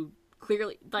 people who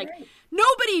clearly, like,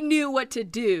 nobody knew what to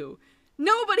do.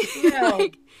 Nobody,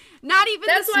 like, not even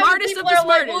the smartest of the smartest.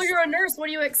 Like, well, you're a nurse, what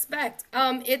do you expect?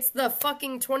 It's the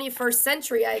fucking 21st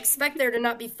century. I expect there to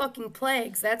not be fucking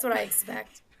plagues. That's what I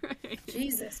expect.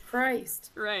 Jesus Christ.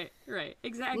 Right,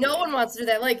 exactly. No one wants to do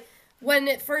that. Like, when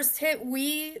it first hit,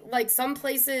 some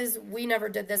places, we never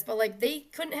did this, but, like, they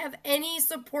couldn't have any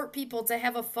support people to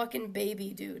have a fucking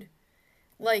baby, dude.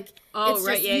 Like, it's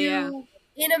just you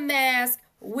in a mask,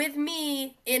 with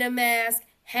me in a mask,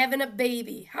 having a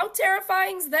baby. How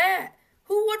terrifying's that?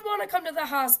 Who would want to come to the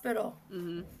hospital?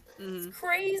 It's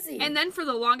crazy. And then for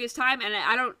the longest time, and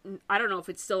I don't know if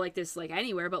it's still like this, like,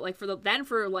 anywhere, but, like, for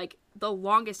the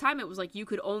longest time, it was like you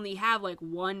could only have, like,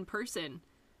 one person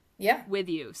with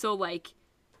you. So, like,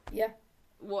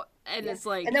 it's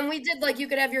like, and then we did, like, you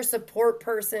could have your support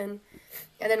person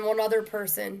and then one other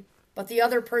person, but the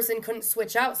other person couldn't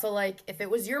switch out. So, like, if it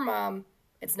was your mom,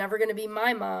 it's never going to be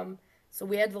my mom. So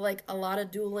we had like a lot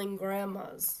of dueling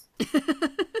grandmas.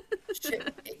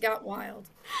 Shit, it got wild.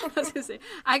 I was gonna say,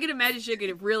 I can imagine shit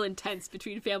get real intense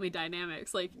between family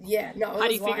dynamics. Like, yeah, no, how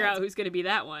do you figure out who's gonna be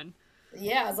that one?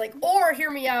 Yeah, it's like, or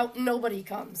hear me out, nobody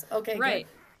comes. Okay, right.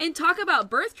 Good. And talk about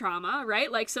birth trauma,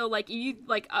 right? Like, so, like, you,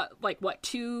 like what,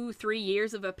 2-3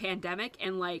 years of a pandemic,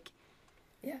 and, like,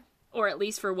 yeah, or at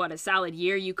least for, what, a solid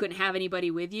year, you couldn't have anybody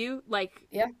with you? Like,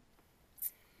 yeah.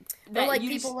 But, like,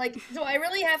 people, like, do I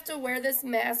really have to wear this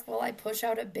mask while I push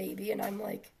out a baby? And I'm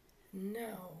like,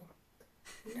 no,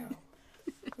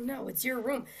 it's your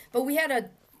room. But we had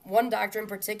one doctor in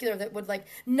particular that would, like,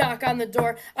 knock on the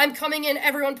door. I'm coming in,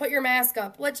 everyone put your mask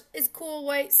up. Which is cool,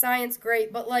 white science,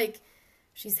 great. But, like,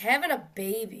 she's having a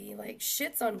baby. Like,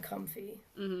 shit's uncomfy.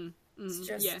 It's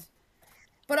just... Yeah.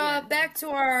 But back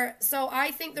to so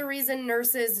I think the reason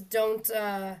nurses don't...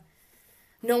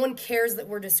 no one cares that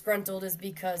we're disgruntled is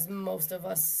because most of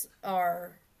us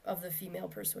are of the female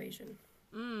persuasion.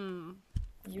 You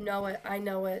know it. I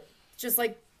know it. Just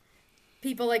like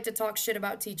people like to talk shit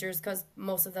about teachers because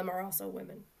most of them are also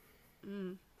women.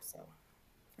 So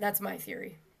that's my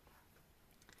theory.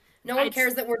 No one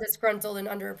cares that we're disgruntled and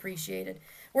underappreciated.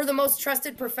 We're the most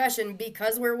trusted profession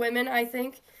because we're women, I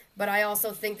think. But I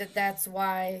also think that that's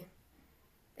why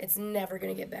it's never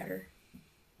going to get better.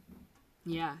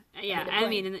 Yeah. I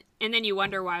mean, and then you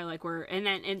wonder why, like,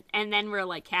 and then we're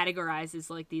like categorized as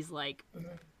like these like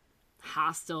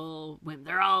hostile when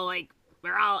they're all like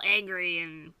we're all angry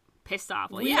and pissed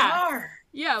off. Well, we are.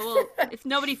 Yeah. Well, if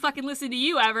nobody fucking listened to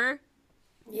you ever.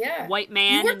 Yeah. White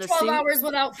man in the suit. You work 12 hours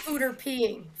without food or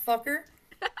peeing, fucker.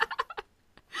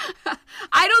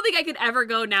 I don't think I could ever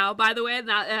go now, by the way,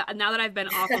 now that I've been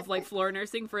off of like floor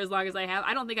nursing for as long as I have,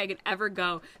 I don't think I could ever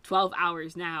go 12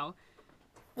 hours now.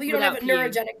 Well, you don't have a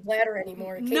neurogenic bladder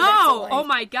anymore. No! Oh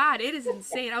my god, it is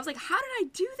insane. I was like, how did I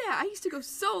do that? I used to go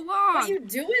so long. But you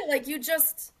do it, like, you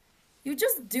just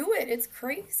do it. It's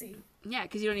crazy. Yeah,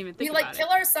 because you don't even think about it. We, like, kill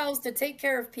ourselves to take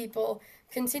care of people,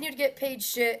 continue to get paid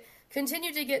shit,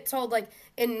 continue to get told, like,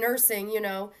 in nursing, you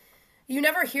know, you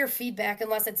never hear feedback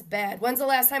unless it's bad. When's the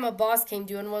last time a boss came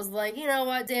to you and was like, you know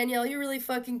what, Danielle, you're really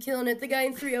fucking killing it. The guy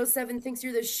in 307 thinks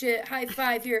you're the shit. High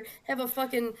five here. Have a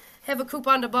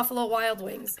coupon to Buffalo Wild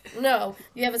Wings. No.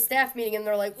 You have a staff meeting and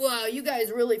they're like, wow, you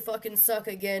guys really fucking suck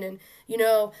again. And, you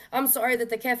know, I'm sorry that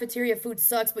the cafeteria food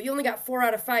sucks, but you only got 4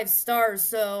 out of 5 stars.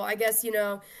 So I guess, you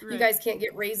know, right. You guys can't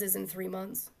get raises in 3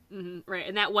 months. Mm-hmm. Right.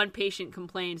 And that one patient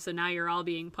complained. So now you're all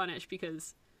being punished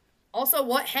because... Also,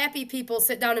 what happy people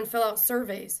sit down and fill out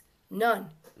surveys? None.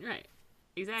 Right.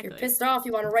 Exactly. You're pissed off.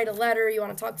 You want to write a letter. You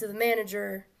want to talk to the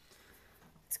manager.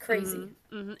 It's crazy.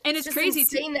 Mm-hmm. Mm-hmm. And it's just crazy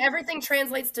insane that everything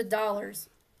translates to dollars.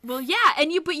 Well, yeah,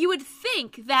 but you would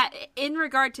think that in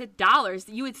regard to dollars,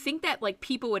 you would think that like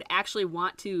people would actually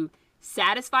want to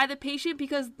satisfy the patient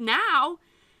because now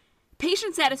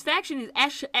patient satisfaction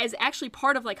is actually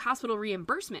part of like hospital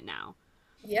reimbursement now.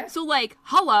 Yeah. So like,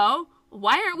 hello.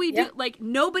 Why aren't we like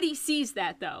nobody sees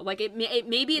that though? Like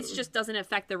maybe it just doesn't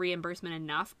affect the reimbursement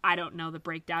enough. I don't know the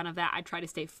breakdown of that. I try to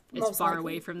stay as far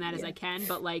away from that as I can,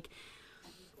 but like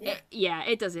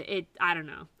it doesn't I don't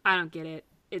know. I don't get it.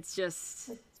 It's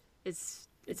just it's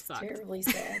fucked. Terribly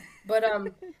sad. But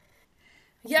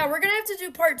yeah, we're going to have to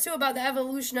do part 2 about the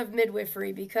evolution of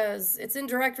midwifery because it's in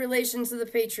direct relation to the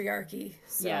patriarchy.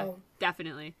 So yeah,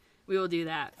 definitely. We will do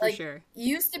that for sure.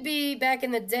 Used to be back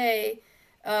in the day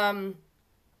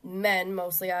men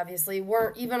mostly obviously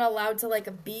weren't even allowed to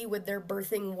like be with their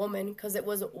birthing woman because it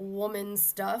was woman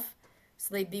stuff,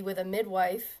 so they'd be with a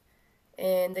midwife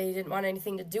and they didn't want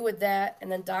anything to do with that,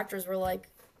 and then doctors were like,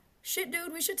 shit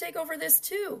dude, we should take over this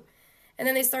too, and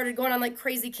then they started going on like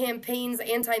crazy campaigns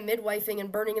anti-midwifing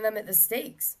and burning them at the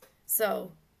stakes.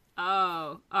 So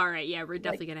all right, yeah, we're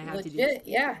definitely gonna have legit, to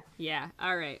do yeah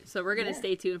all right, so we're gonna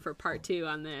stay tuned for part 2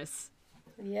 on this.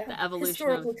 Yeah, the evolution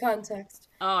historical context.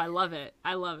 Oh, I love it.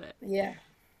 Yeah.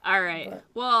 All right.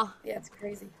 Well. Yeah, it's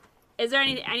crazy. Is there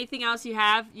anything else you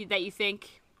have that you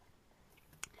think?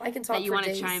 I can talk that you for want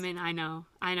days. to chime in? I know.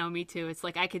 Me too. It's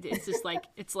like I could. It's just like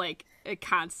it's like a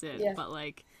constant. Yeah. But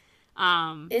like,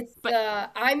 it's.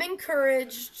 I'm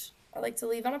encouraged. I like to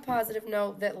leave on a positive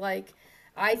note that like,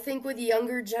 I think with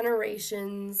younger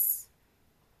generations.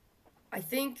 I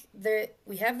think that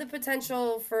we have the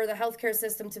potential for the healthcare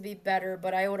system to be better,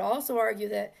 but I would also argue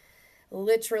that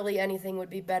literally anything would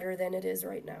be better than it is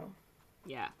right now.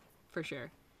 Yeah, for sure.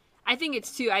 I think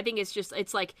it's just,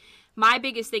 it's like, my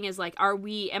biggest thing is like,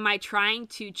 am I trying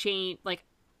to change, like,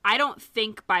 I don't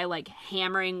think by like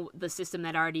hammering the system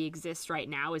that already exists right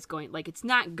now is going, like, it's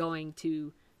not going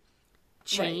to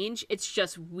change. Right. It's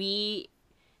just, we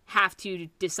have to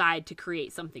decide to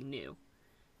create something new.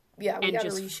 Yeah, we and gotta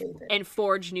just reshape it. and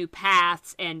forge new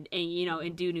paths and you know,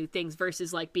 and do new things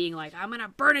versus like being like, I'm gonna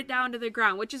burn it down to the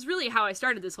ground, which is really how I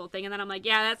started this whole thing. And then I'm like,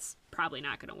 yeah, that's probably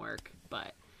not gonna work.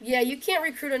 But yeah, you can't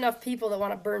recruit enough people that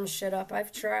want to burn shit up.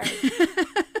 I've tried.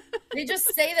 They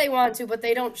just say they want to, but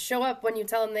they don't show up when you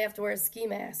tell them they have to wear a ski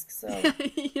mask. So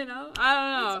you know, I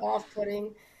don't know. it's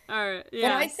off-putting. All right,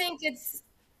 yeah. But I think it's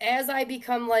as I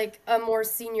become like a more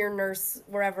senior nurse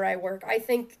wherever I work. I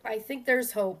think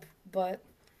there's hope, but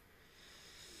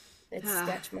it's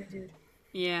sketch, my dude.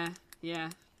 Yeah, yeah.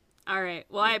 All right.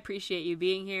 Well, I appreciate you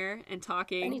being here and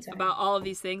talking Anytime. about all of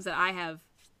these things that I have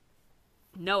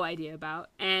no idea about.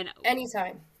 And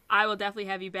Anytime. I will definitely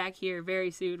have you back here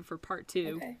very soon for part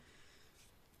 2. Okay.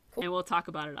 Cool. And we'll talk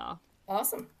about it all.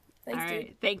 Awesome. Thanks, all right.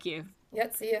 dude. Thank you.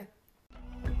 Yep, see ya.